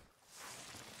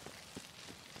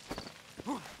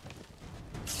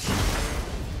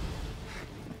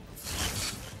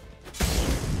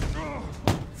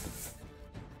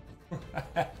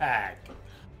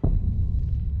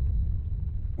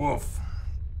 Woof.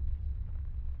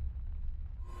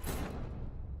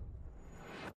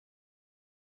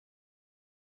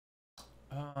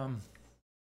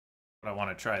 What I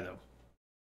want to try though.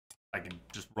 I can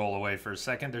just roll away for a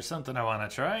second. There's something I want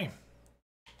to try.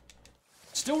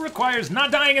 Still requires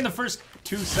not dying in the first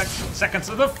 2 seconds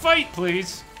of the fight,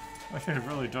 please. It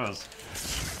really does.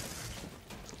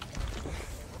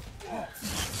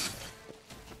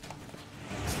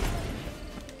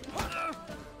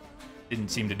 Didn't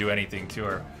seem to do anything to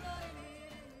her.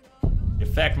 The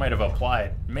effect might have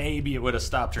applied. Maybe it would have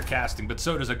stopped her casting, but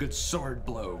so does a good sword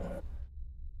blow.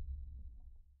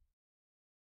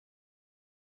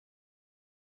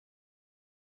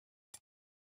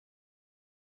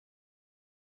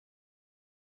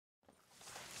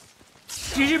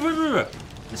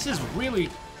 This is really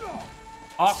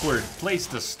awkward place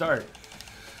to start.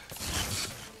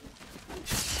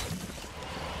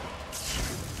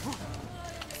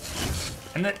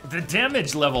 And the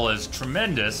damage level is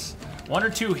tremendous. 1 or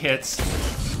 2 hits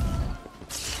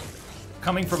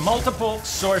coming from multiple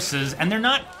sources, and they're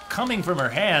not coming from her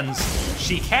hands.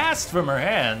 She casts from her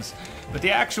hands, but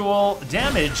the actual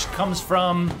damage comes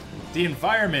from the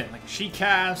environment. Like, she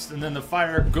casts, and then the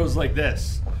fire goes like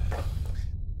this.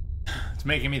 It's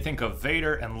making me think of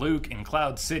Vader and Luke in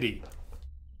Cloud City.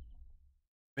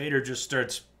 Vader just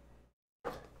starts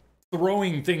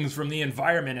throwing things from the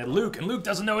environment at Luke, and Luke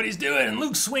doesn't know what he's doing, and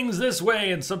Luke swings this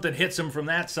way, and something hits him from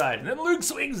that side, and then Luke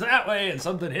swings that way, and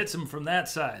something hits him from that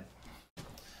side.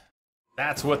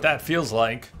 That's what that feels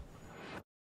like.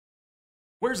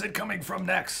 Where's it coming from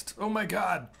next? Oh my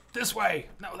god. This way.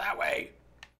 No, that way.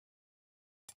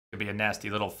 Could be a nasty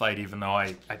little fight, even though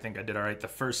I think I did alright the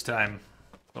first time.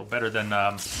 A little better than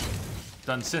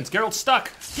done since. Geralt's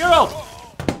stuck! Geralt!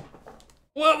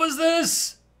 What was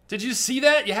this? Did you see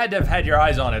that? You had to have had your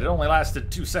eyes on it. It only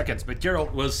lasted 2 seconds, but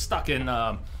Geralt was stuck in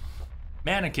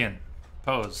mannequin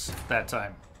pose that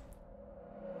time.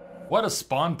 What a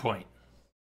spawn point.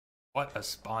 What a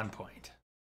spawn point.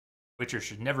 Witcher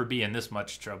should never be in this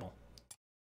much trouble.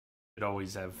 Should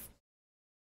always have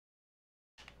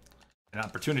an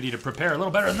opportunity to prepare a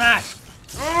little better than that.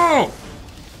 Oh!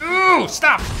 Ooh,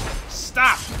 stop!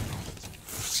 Stop!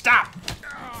 Stop!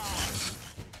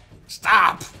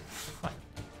 Stop!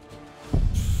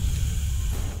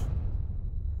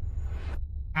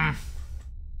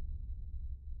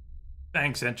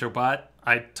 Thanks, Entropot.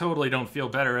 I totally don't feel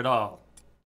better at all.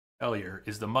 Failure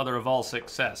is the mother of all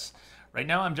success. Right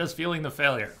now, I'm just feeling the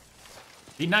failure.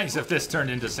 Be nice if this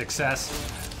turned into success.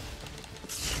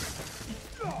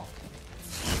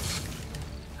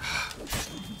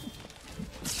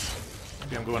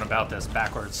 Maybe I'm going about this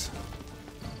backwards.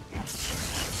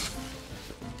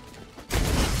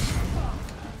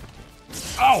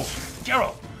 Oh,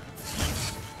 Geralt!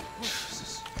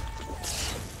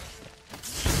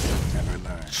 Never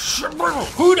learn.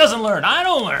 Who doesn't learn? I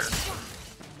don't learn.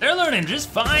 They're learning just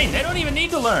fine. They don't even need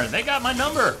to learn. They got my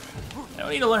number. They don't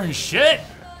need to learn shit.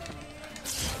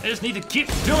 They just need to keep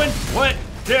doing what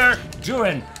they're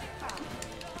doing.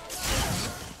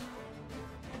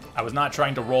 I was not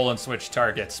trying to roll and switch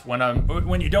targets.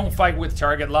 When you don't fight with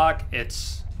target lock,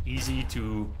 it's easy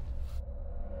to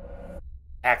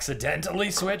accidentally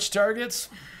switch targets.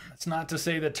 That's not to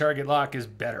say that target lock is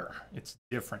better. It's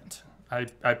different.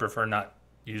 I prefer not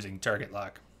using target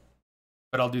lock,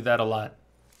 but I'll do that a lot.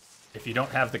 If you don't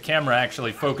have the camera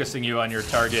actually focusing you on your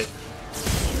target,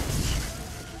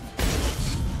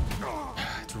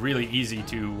 it's really easy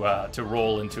to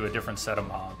roll into a different set of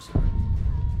mobs.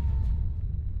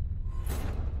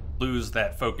 Lose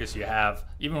that focus you have.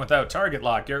 Even without target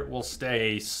lock, it will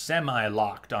stay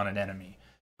semi-locked on an enemy,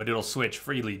 but it'll switch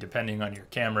freely depending on your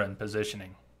camera and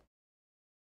positioning.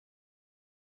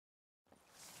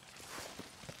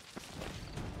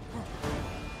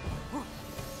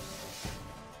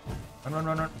 Run, run,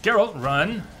 run, run. Geralt,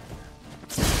 run.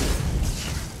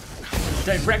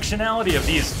 The directionality of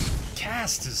these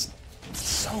casts is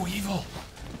so evil.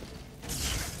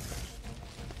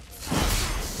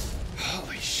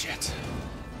 Holy shit.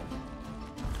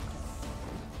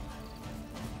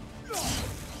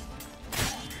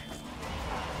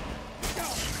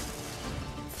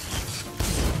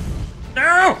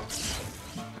 No!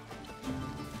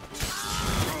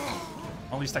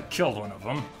 At least I killed one of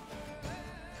them.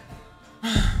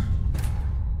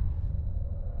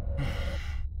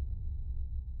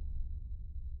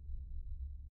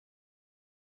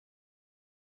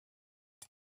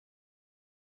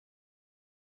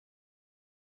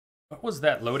 What was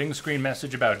that loading screen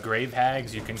message about grave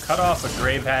hags? You can cut off a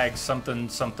grave hag something,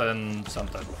 something,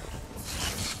 something.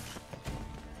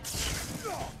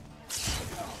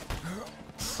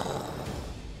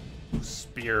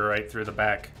 Spear right through the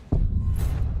back.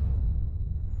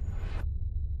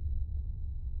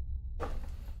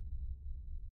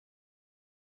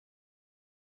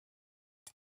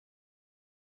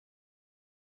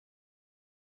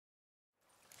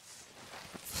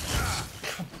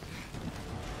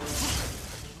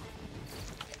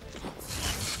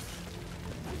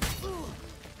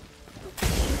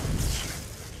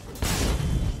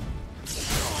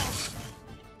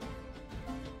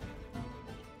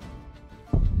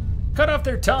 Cut off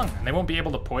their tongue, and they won't be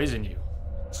able to poison you.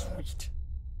 Sweet.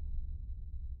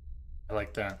 I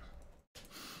like that.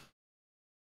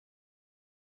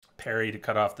 Parry to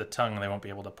cut off the tongue, and they won't be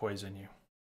able to poison you.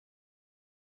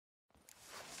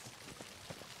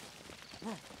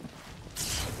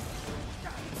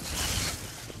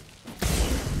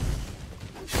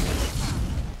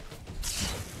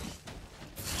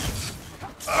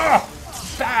 Oh,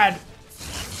 bad.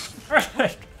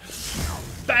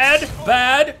 Bad,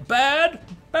 bad, bad,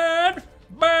 bad,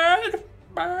 bad,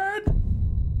 bad.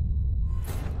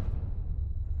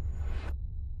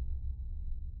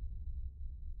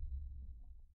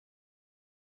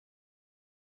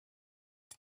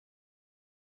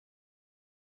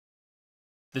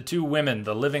 The two women,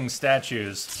 the living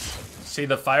statues. See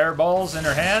the fireballs in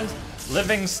her hand?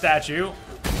 Living statue.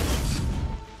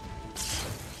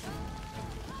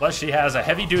 Plus she has a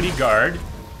heavy-duty guard.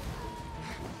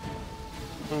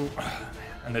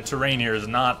 And the terrain here is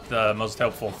not the most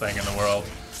helpful thing in the world.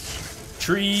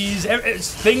 Trees,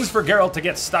 it's things for Geralt to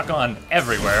get stuck on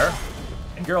everywhere.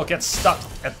 And Geralt gets stuck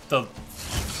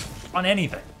on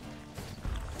anything.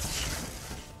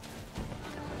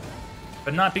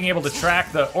 But not being able to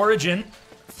track the origin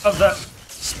of the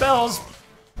spells,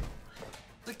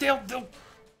 like they'll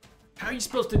how are you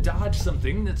supposed to dodge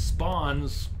something that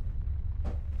spawns?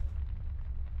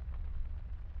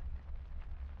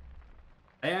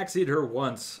 I axied her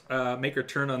once, make her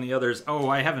turn on the others. Oh,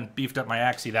 I haven't beefed up my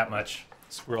axie that much.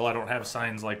 Squirrel, I don't have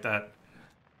signs like that.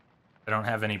 I don't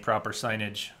have any proper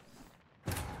signage.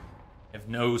 I have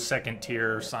no second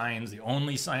tier signs. The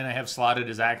only sign I have slotted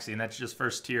is axie, and that's just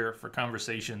first tier for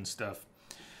conversation stuff.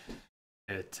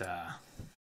 Yeah,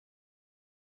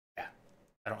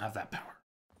 I don't have that power.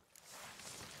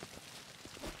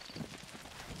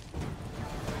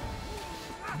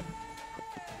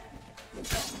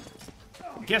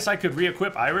 I guess I could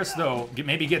re-equip Iris, though.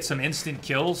 Maybe get some instant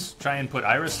kills. Try and put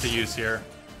Iris to use here.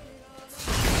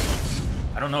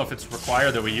 I don't know if it's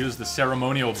required that we use the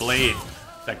ceremonial blade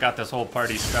that got this whole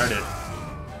party started.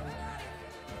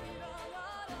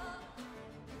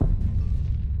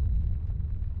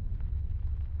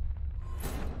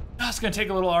 gonna take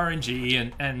a little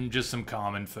RNG and just some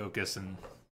common focus and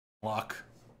luck.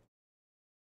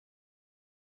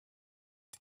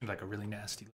 Like a really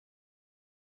nasty.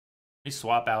 Let me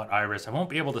swap out Iris. I won't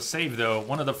be able to save though.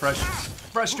 One of the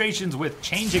frustrations with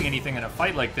changing anything in a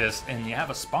fight like this, and you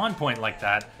have a spawn point like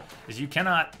that, is you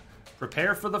cannot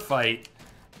prepare for the fight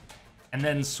and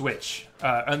then switch,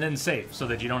 and then save, so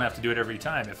that you don't have to do it every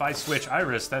time. If I switch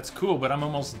Iris, that's cool, but I'm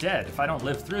almost dead. If I don't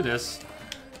live through this,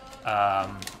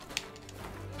 oh,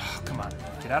 come on,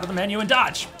 get out of the menu and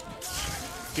dodge.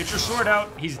 Get your sword out,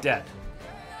 he's dead.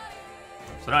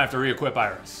 So now I have to re-equip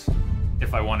Iris,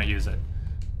 if I want to use it.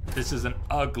 This is an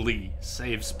ugly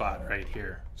save spot right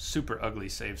here. Super ugly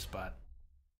save spot.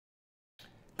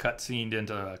 Cutscened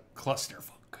into a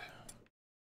clusterfuck.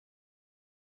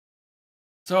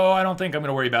 So I don't think I'm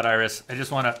gonna worry about Iris. I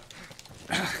just wanna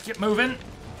get moving.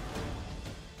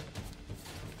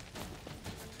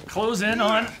 Close in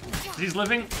on these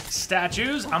living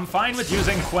statues. I'm fine with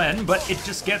using Quen, but it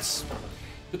just gets,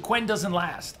 the Quen doesn't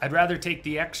last. I'd rather take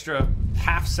the extra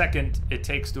half second it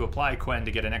takes to apply Quen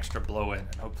to get an extra blow in,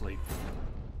 and hopefully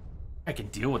I can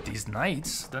deal with these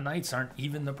knights. The knights aren't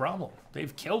even the problem.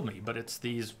 They've killed me, but it's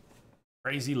these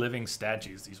crazy living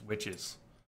statues, these witches.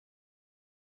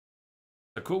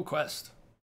 A cool quest.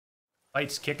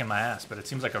 Fight's kicking my ass, but it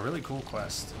seems like a really cool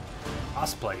quest.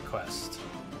 Cosplay quest.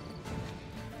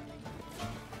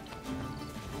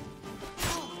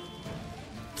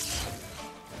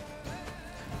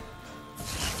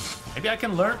 Maybe I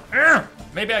can learn.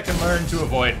 Maybe I can learn to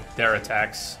avoid their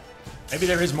attacks. Maybe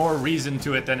there is more reason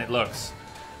to it than it looks.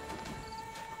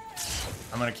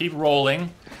 I'm gonna keep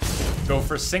rolling. Go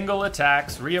for single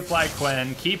attacks. Reapply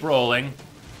Quen. Keep rolling.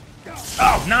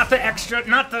 Oh, not the extra,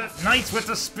 not the knights with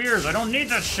the spears. I don't need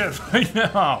that shit right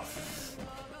now.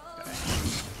 Okay.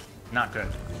 Not good.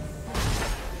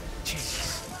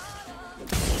 Jesus.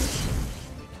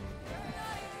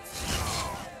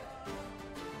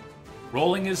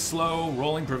 Rolling is slow.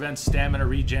 Rolling prevents stamina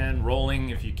regen. Rolling,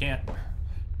 if you can't,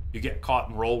 you get caught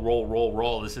and roll, roll, roll,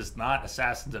 roll. This is not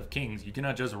Assassins of Kings. You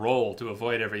cannot just roll to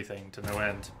avoid everything to no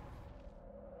end.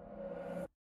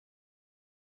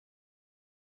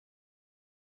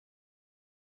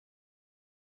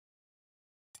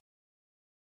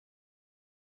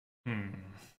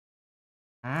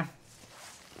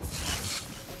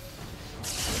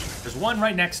 There's one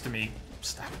right next to me.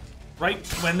 Stop. Right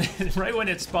when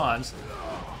it spawns.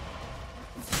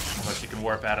 Unless you can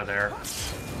warp out of there.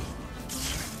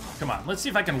 Come on, let's see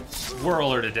if I can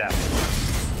whirl her to death.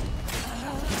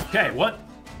 Okay, what?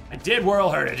 I did whirl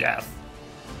her to death.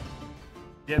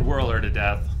 Did whirl her to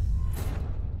death.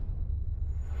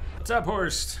 What's up,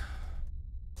 Horst?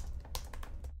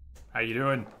 How you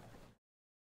doing?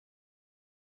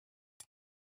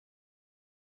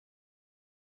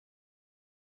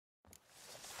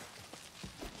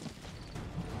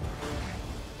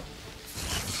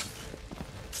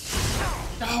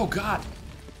 Oh, God.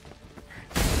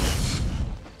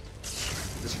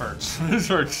 This hurts. This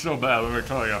hurts so bad, let me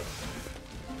tell you.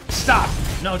 Stop!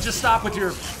 No, just stop with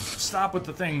your... Stop with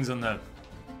the things and the...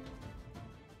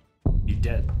 You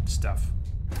dead stuff.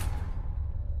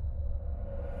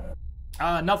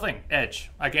 Nothing. Edge.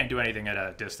 I can't do anything at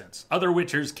a distance. Other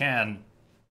Witchers can.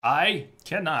 I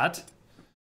cannot.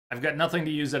 I've got nothing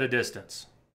to use at a distance.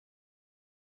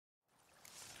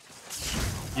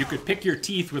 You could pick your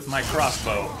teeth with my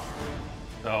crossbow.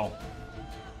 So.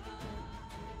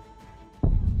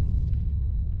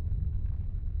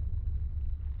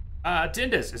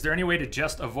 Tindus, is there any way to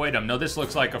just avoid them? No, this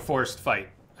looks like a forced fight.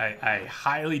 I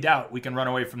highly doubt we can run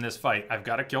away from this fight. I've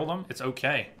got to kill them. It's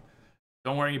okay.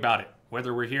 Don't worry about it.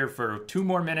 Whether we're here for 2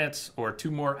 more minutes or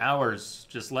 2 more hours,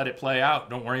 just let it play out.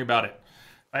 Don't worry about it.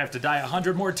 If I have to die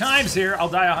 100 more times here, I'll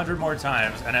die 100 more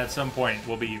times, and at some point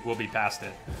we'll be past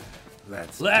it.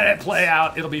 Let it play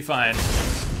out. It'll be fine.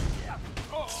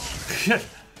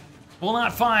 Well,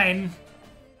 not fine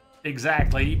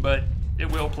exactly, but it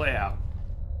will play out.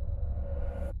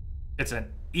 It's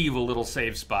an evil little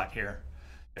save spot here.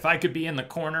 If I could be in the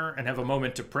corner and have a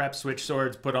moment to prep, switch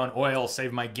swords, put on oil,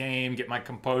 save my game, get my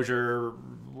composure,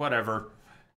 whatever,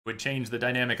 would change the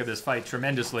dynamic of this fight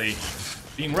tremendously.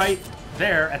 Being right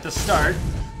there at the start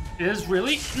is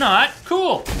really not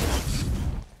cool.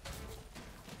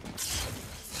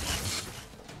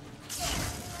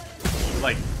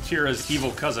 Like Kira's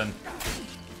evil cousin,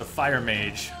 the fire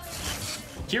mage.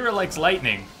 Kira likes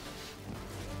lightning.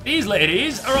 These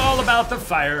ladies are all about the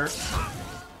fire. Fuck.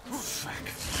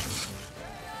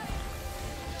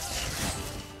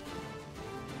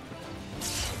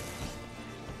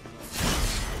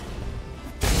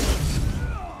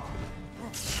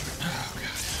 Oh,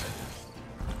 God.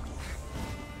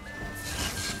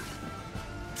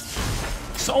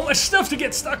 so much stuff to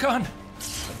get stuck on.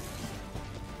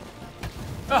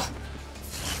 Ah.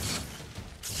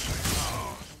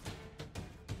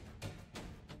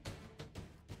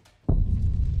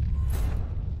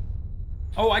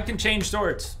 Oh, I can change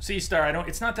swords. C-Star, I don't.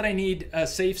 It's not that I need a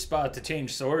safe spot to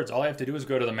change swords. All I have to do is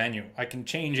go to the menu. I can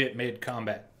change it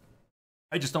mid-combat.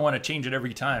 I just don't want to change it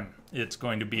every time. It's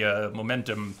going to be a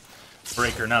momentum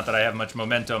breaker. Not that I have much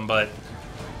momentum, but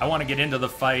I want to get into the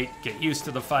fight, get used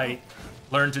to the fight,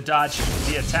 learn to dodge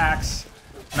the attacks,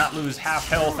 not lose half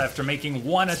health after making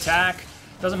one attack.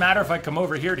 Doesn't matter if I come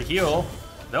over here to heal.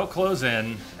 They'll close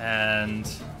in, and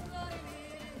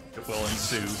it will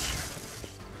ensue.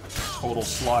 Total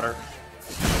slaughter.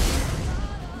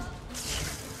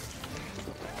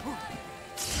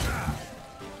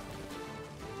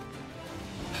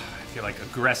 I feel like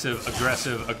aggressive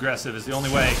is the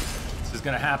only way this is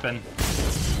gonna happen.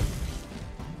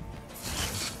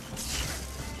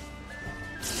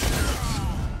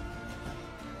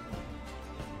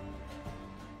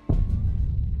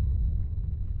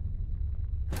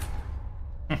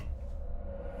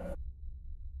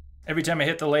 Every time I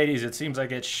hit the ladies, it seems I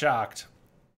get shocked.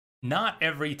 Not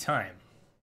every time.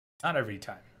 Not every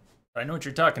time. But I know what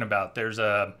you're talking about. There's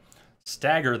a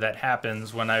stagger that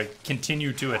happens when I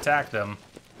continue to attack them.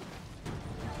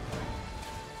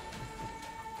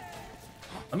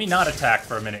 Let me not attack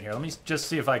for a minute here. Let me just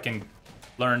see if I can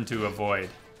learn to avoid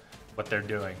what they're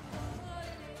doing.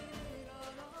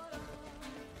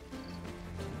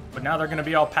 But now they're going to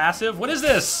be all passive? What is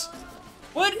this?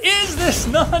 What is this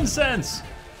nonsense?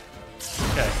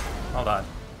 Okay, hold on.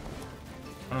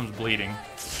 One of them's bleeding.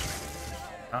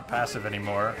 Not passive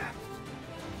anymore.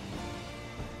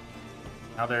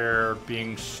 Now they're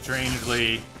being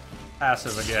strangely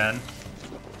passive again.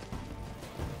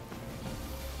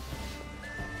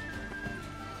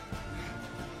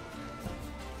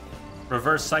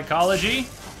 Reverse psychology?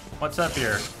 What's up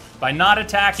here? By not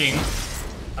attacking,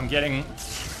 I'm getting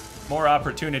more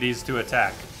opportunities to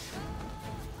attack.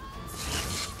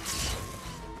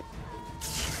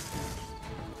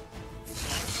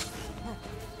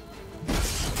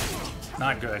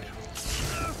 Not good.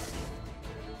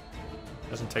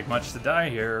 Doesn't take much to die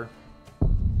here.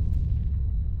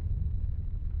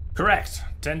 Correct.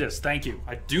 Tendus, thank you.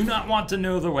 I do not want to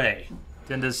know the way.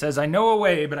 Tendus says, I know a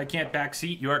way, but I can't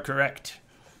backseat. You are correct.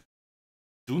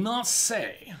 Do not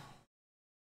say.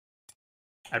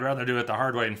 I'd rather do it the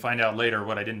hard way and find out later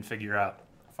what I didn't figure out.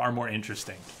 Far more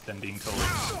interesting than being told.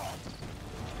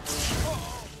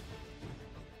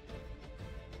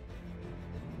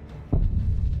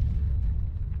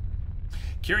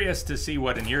 Curious to see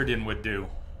what an Yrden would do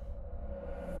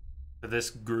to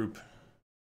this group.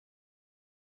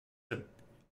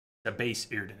 The base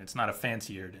Yrden. It's not a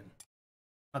fancy Yrden.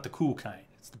 Not the cool kind.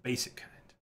 It's the basic kind.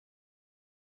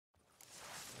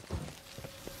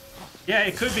 Yeah,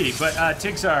 it could be, but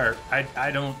Tixar,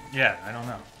 I don't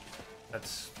know.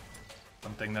 That's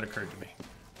something that occurred to me.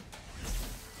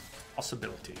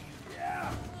 Possibility.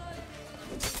 Yeah.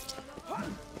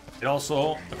 It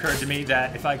also occurred to me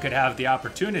that if I could have the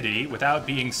opportunity, without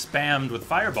being spammed with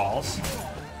fireballs,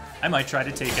 I might try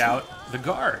to take out the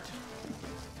guard.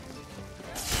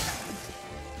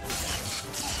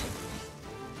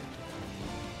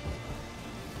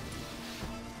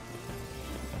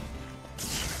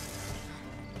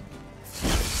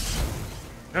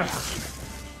 Ugh.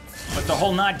 But the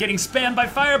whole not getting spammed by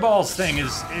fireballs thing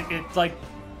is, it's like...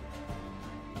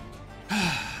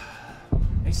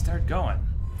 They start going.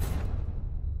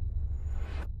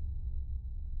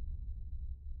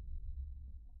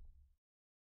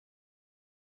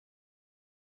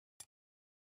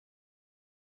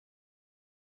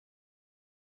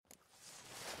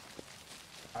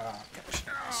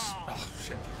 Oh,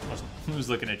 shit. Who's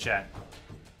looking at chat?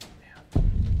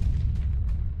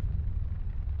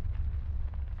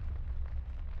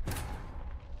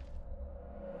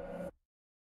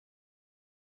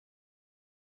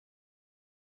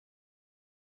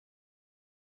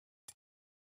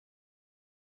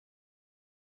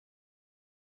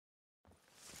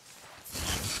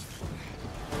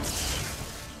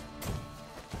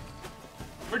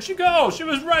 Where'd she go? She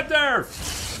was right there!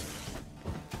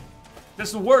 This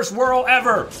is the worst whirl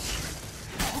ever!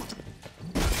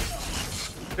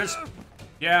 Just...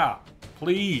 yeah,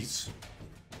 please.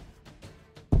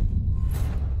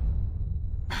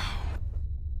 I'm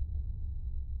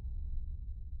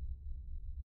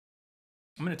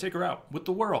gonna take her out with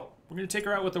the whirl. We're gonna take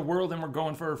her out with the whirl, then we're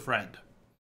going for her friend.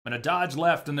 I'm gonna dodge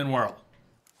left and then whirl.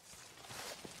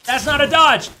 That's not a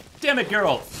dodge! Damn it,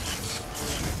 Geralt!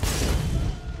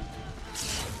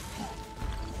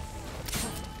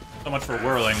 So much for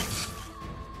whirling.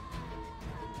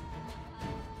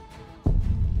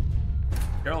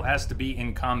 Geralt has to be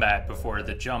in combat before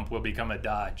the jump will become a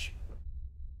dodge.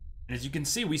 And as you can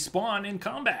see, we spawn in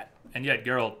combat. And yet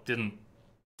Geralt didn't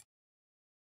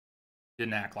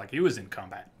act like he was in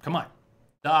combat. Come on.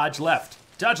 Dodge left.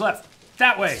 Dodge left.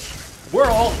 That way.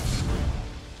 Whirl.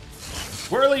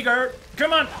 Whirly-gurt.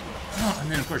 Come on. Oh,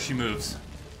 and then, of course, she moves.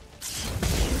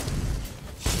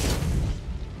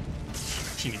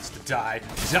 She needs to die.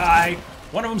 Die.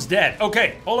 One of them's dead.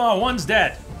 Okay, hold on. One's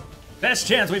dead. Best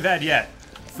chance we've had yet.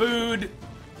 Food.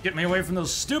 Get me away from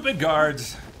those stupid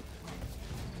guards.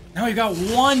 Now we've got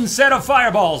one set of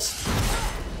fireballs.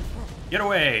 Get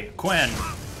away, Quen.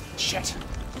 Shit.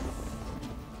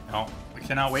 No, we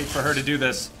cannot wait for her to do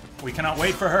this. We cannot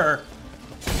wait for her.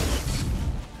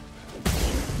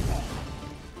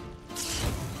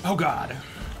 Oh, God.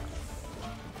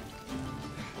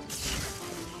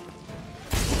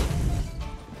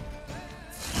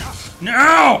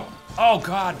 No! Oh,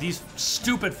 God, these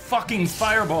stupid fucking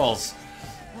fireballs.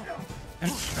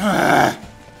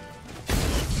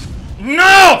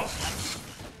 No!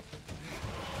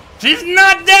 She's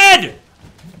not dead!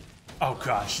 Oh,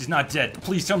 God, she's not dead.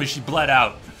 Please tell me she bled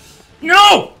out.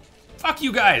 No! Fuck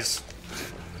you guys.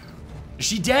 Is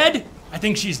she dead? I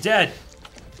think she's dead.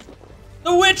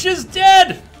 The witch is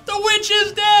dead! The witch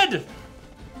is dead!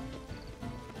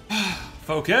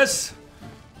 Focus.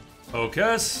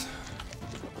 Focus.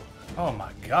 Oh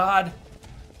my God.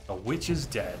 The witch is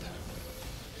dead.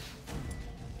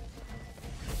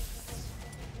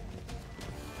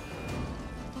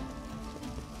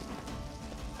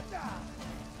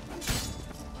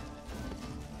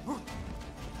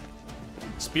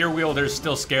 Spear wielders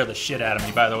still scare the shit out of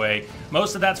me, by the way.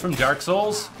 Most of that's from Dark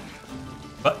Souls.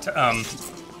 But,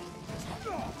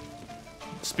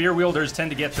 spear wielders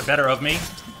tend to get the better of me.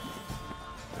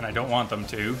 And I don't want them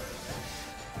to.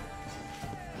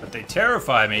 But they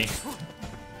terrify me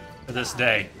to this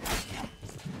day.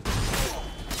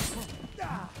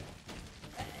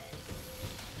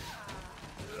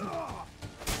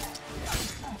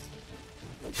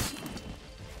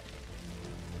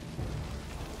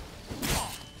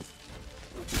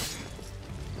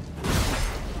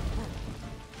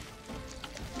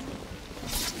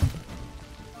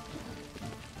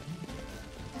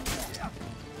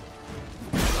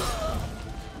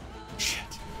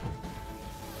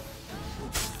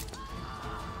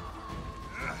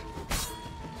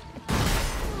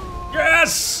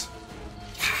 Yes!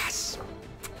 Yes!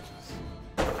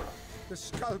 The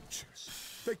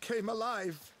sculptures, they came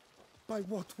alive. By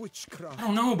what witchcraft? I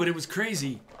don't know, but it was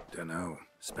crazy. Dunno.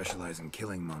 Specialize in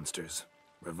killing monsters.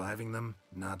 Reviving them,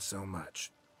 not so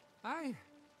much. I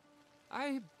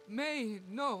may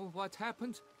know what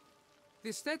happened.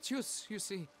 The statues, you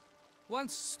see,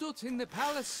 once stood in the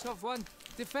palace of one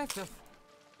Defetov.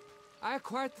 I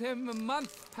acquired them a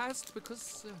month past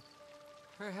because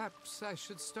perhaps I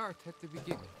should start at the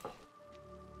beginning.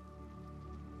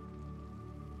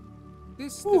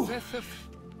 This Defetov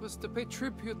was to pay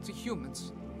tribute to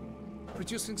humans,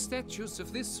 producing statues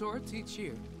of this sort each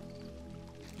year.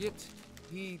 Yet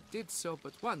he did so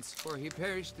but once, for he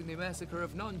perished in the massacre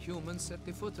of non-humans at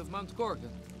the foot of Mount Gorgon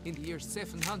in the year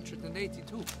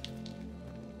 782.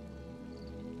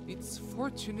 It's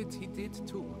fortunate he did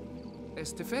too,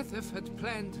 as Defetov had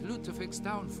planned Ludovic's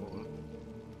downfall.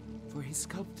 For he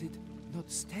sculpted not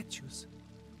statues,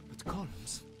 but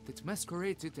columns that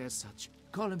masqueraded as such.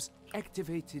 Columns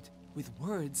activated with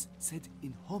words said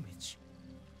in homage.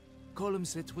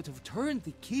 Columns that would have turned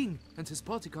the king and his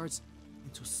bodyguards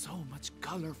into so much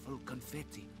colorful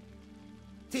confetti.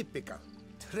 Typical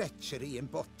treachery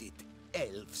embodied.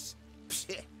 Elves.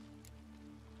 Psheh.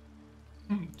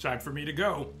 Time for me to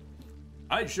go.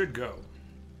 I should go.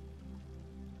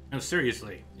 No,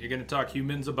 seriously, you're gonna talk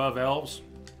humans above elves?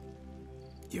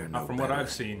 You're Not no from better. what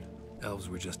I've seen. Elves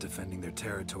were just defending their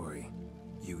territory.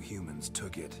 You humans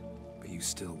took it, but you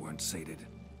still weren't sated.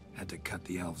 Had to cut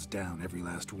the elves down, every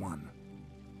last one.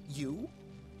 You?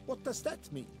 What does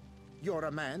that mean? You're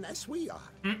a man as we are.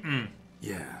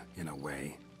 Yeah, in a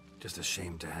way. Just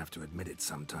ashamed to have to admit it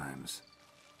sometimes.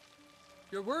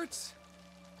 Your words?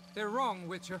 They're wrong,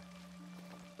 Witcher.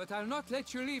 But I'll not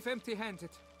let you leave empty-handed.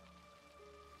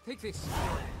 Take this,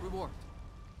 your reward.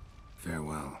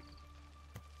 Farewell.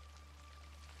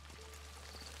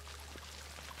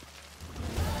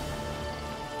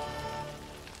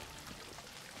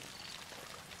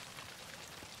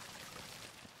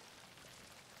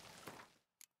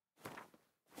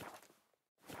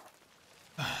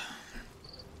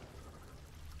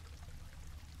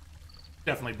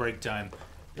 Definitely break time.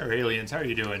 You're aliens, how are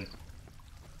you doing?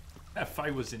 That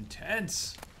fight was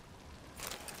intense.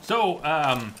 So,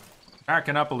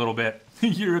 backing up a little bit.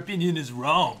 Your opinion is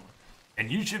wrong,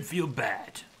 and you should feel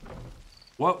bad.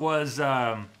 What was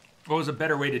a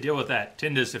better way to deal with that?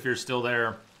 Tindus, if you're still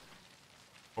there,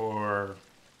 or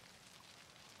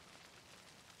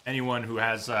anyone who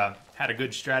has had a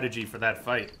good strategy for that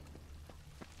fight.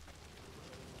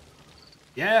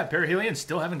 Yeah, Perihelion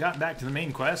still haven't gotten back to the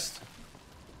main quest.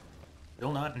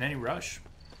 Still not in any rush.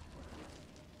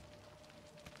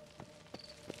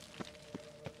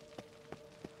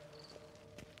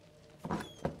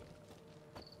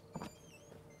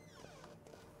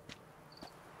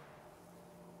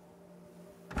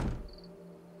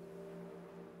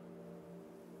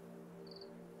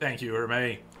 Thank you,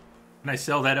 Hermé. Can I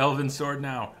sell that elven sword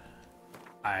now?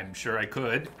 I'm sure I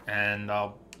could, and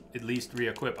I'll at least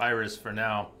re-equip Iris for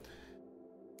now.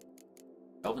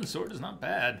 Elven sword is not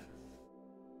bad.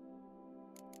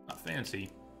 Not fancy.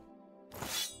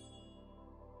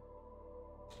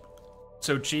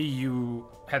 So, Chi, you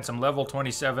had some level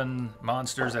 27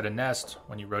 monsters at a nest.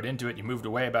 When you rode into it, you moved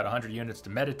away about 100 units to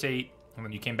meditate, and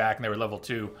when you came back and they were level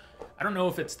 2. I don't know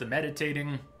if it's the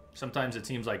meditating. Sometimes it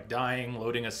seems like dying,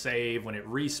 loading a save, when it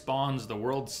respawns the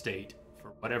world state,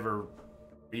 for whatever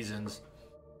reasons.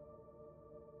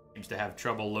 Seems to have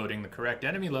trouble loading the correct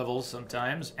enemy levels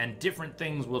sometimes, and different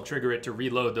things will trigger it to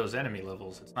reload those enemy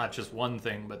levels. It's not just one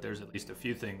thing, but there's at least a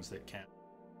few things that can.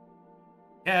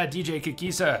 Yeah, DJ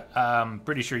Kikisa,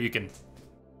 pretty sure you can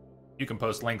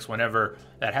post links whenever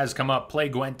that has come up.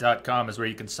 PlayGwent.com is where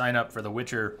you can sign up for the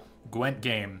Witcher Gwent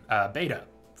game, beta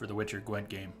for the Witcher Gwent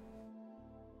game.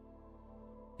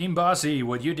 Team Bossy,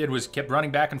 what you did was kept running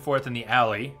back and forth in the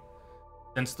alley.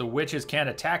 Since the witches can't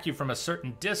attack you from a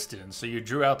certain distance, so you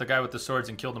drew out the guy with the swords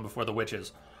and killed him before the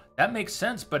witches. That makes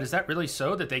sense, but is that really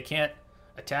so that they can't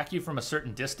attack you from a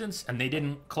certain distance and they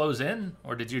didn't close in?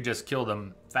 Or did you just kill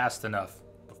them fast enough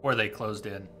before they closed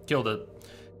in? Kill the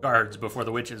guards before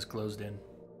the witches closed in?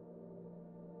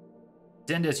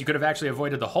 Dindis, you could have actually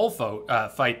avoided the whole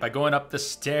fight by going up the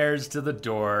stairs to the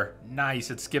door. Nice,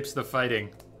 it skips the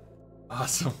fighting.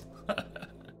 Awesome.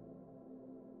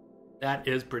 That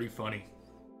is pretty funny.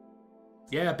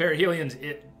 Yeah, Perihelions,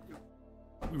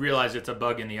 we realize it's a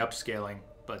bug in the upscaling,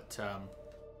 but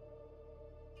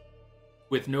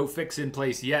with no fix in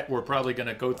place yet, we're probably going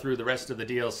to go through the rest of the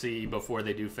DLC before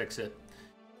they do fix it.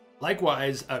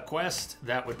 Likewise, a quest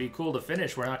that would be cool to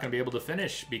finish, we're not going to be able to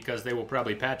finish because they will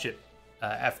probably patch it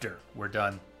after we're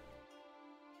done.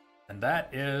 And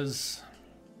that is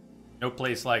No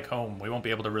Place Like Home. We won't be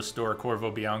able to restore Corvo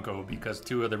Bianco because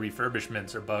 2 of the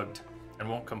refurbishments are bugged and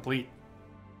won't complete.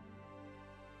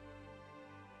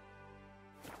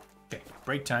 Okay,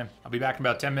 break time. I'll be back in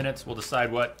about 10 minutes. We'll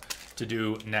decide what to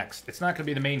do next. It's not going to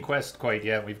be the main quest quite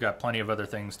yet. We've got plenty of other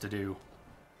things to do.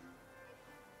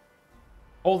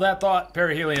 Hold that thought,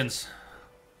 Perihelions.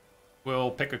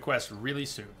 We'll pick a quest really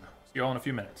soon. See you all in a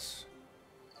few minutes.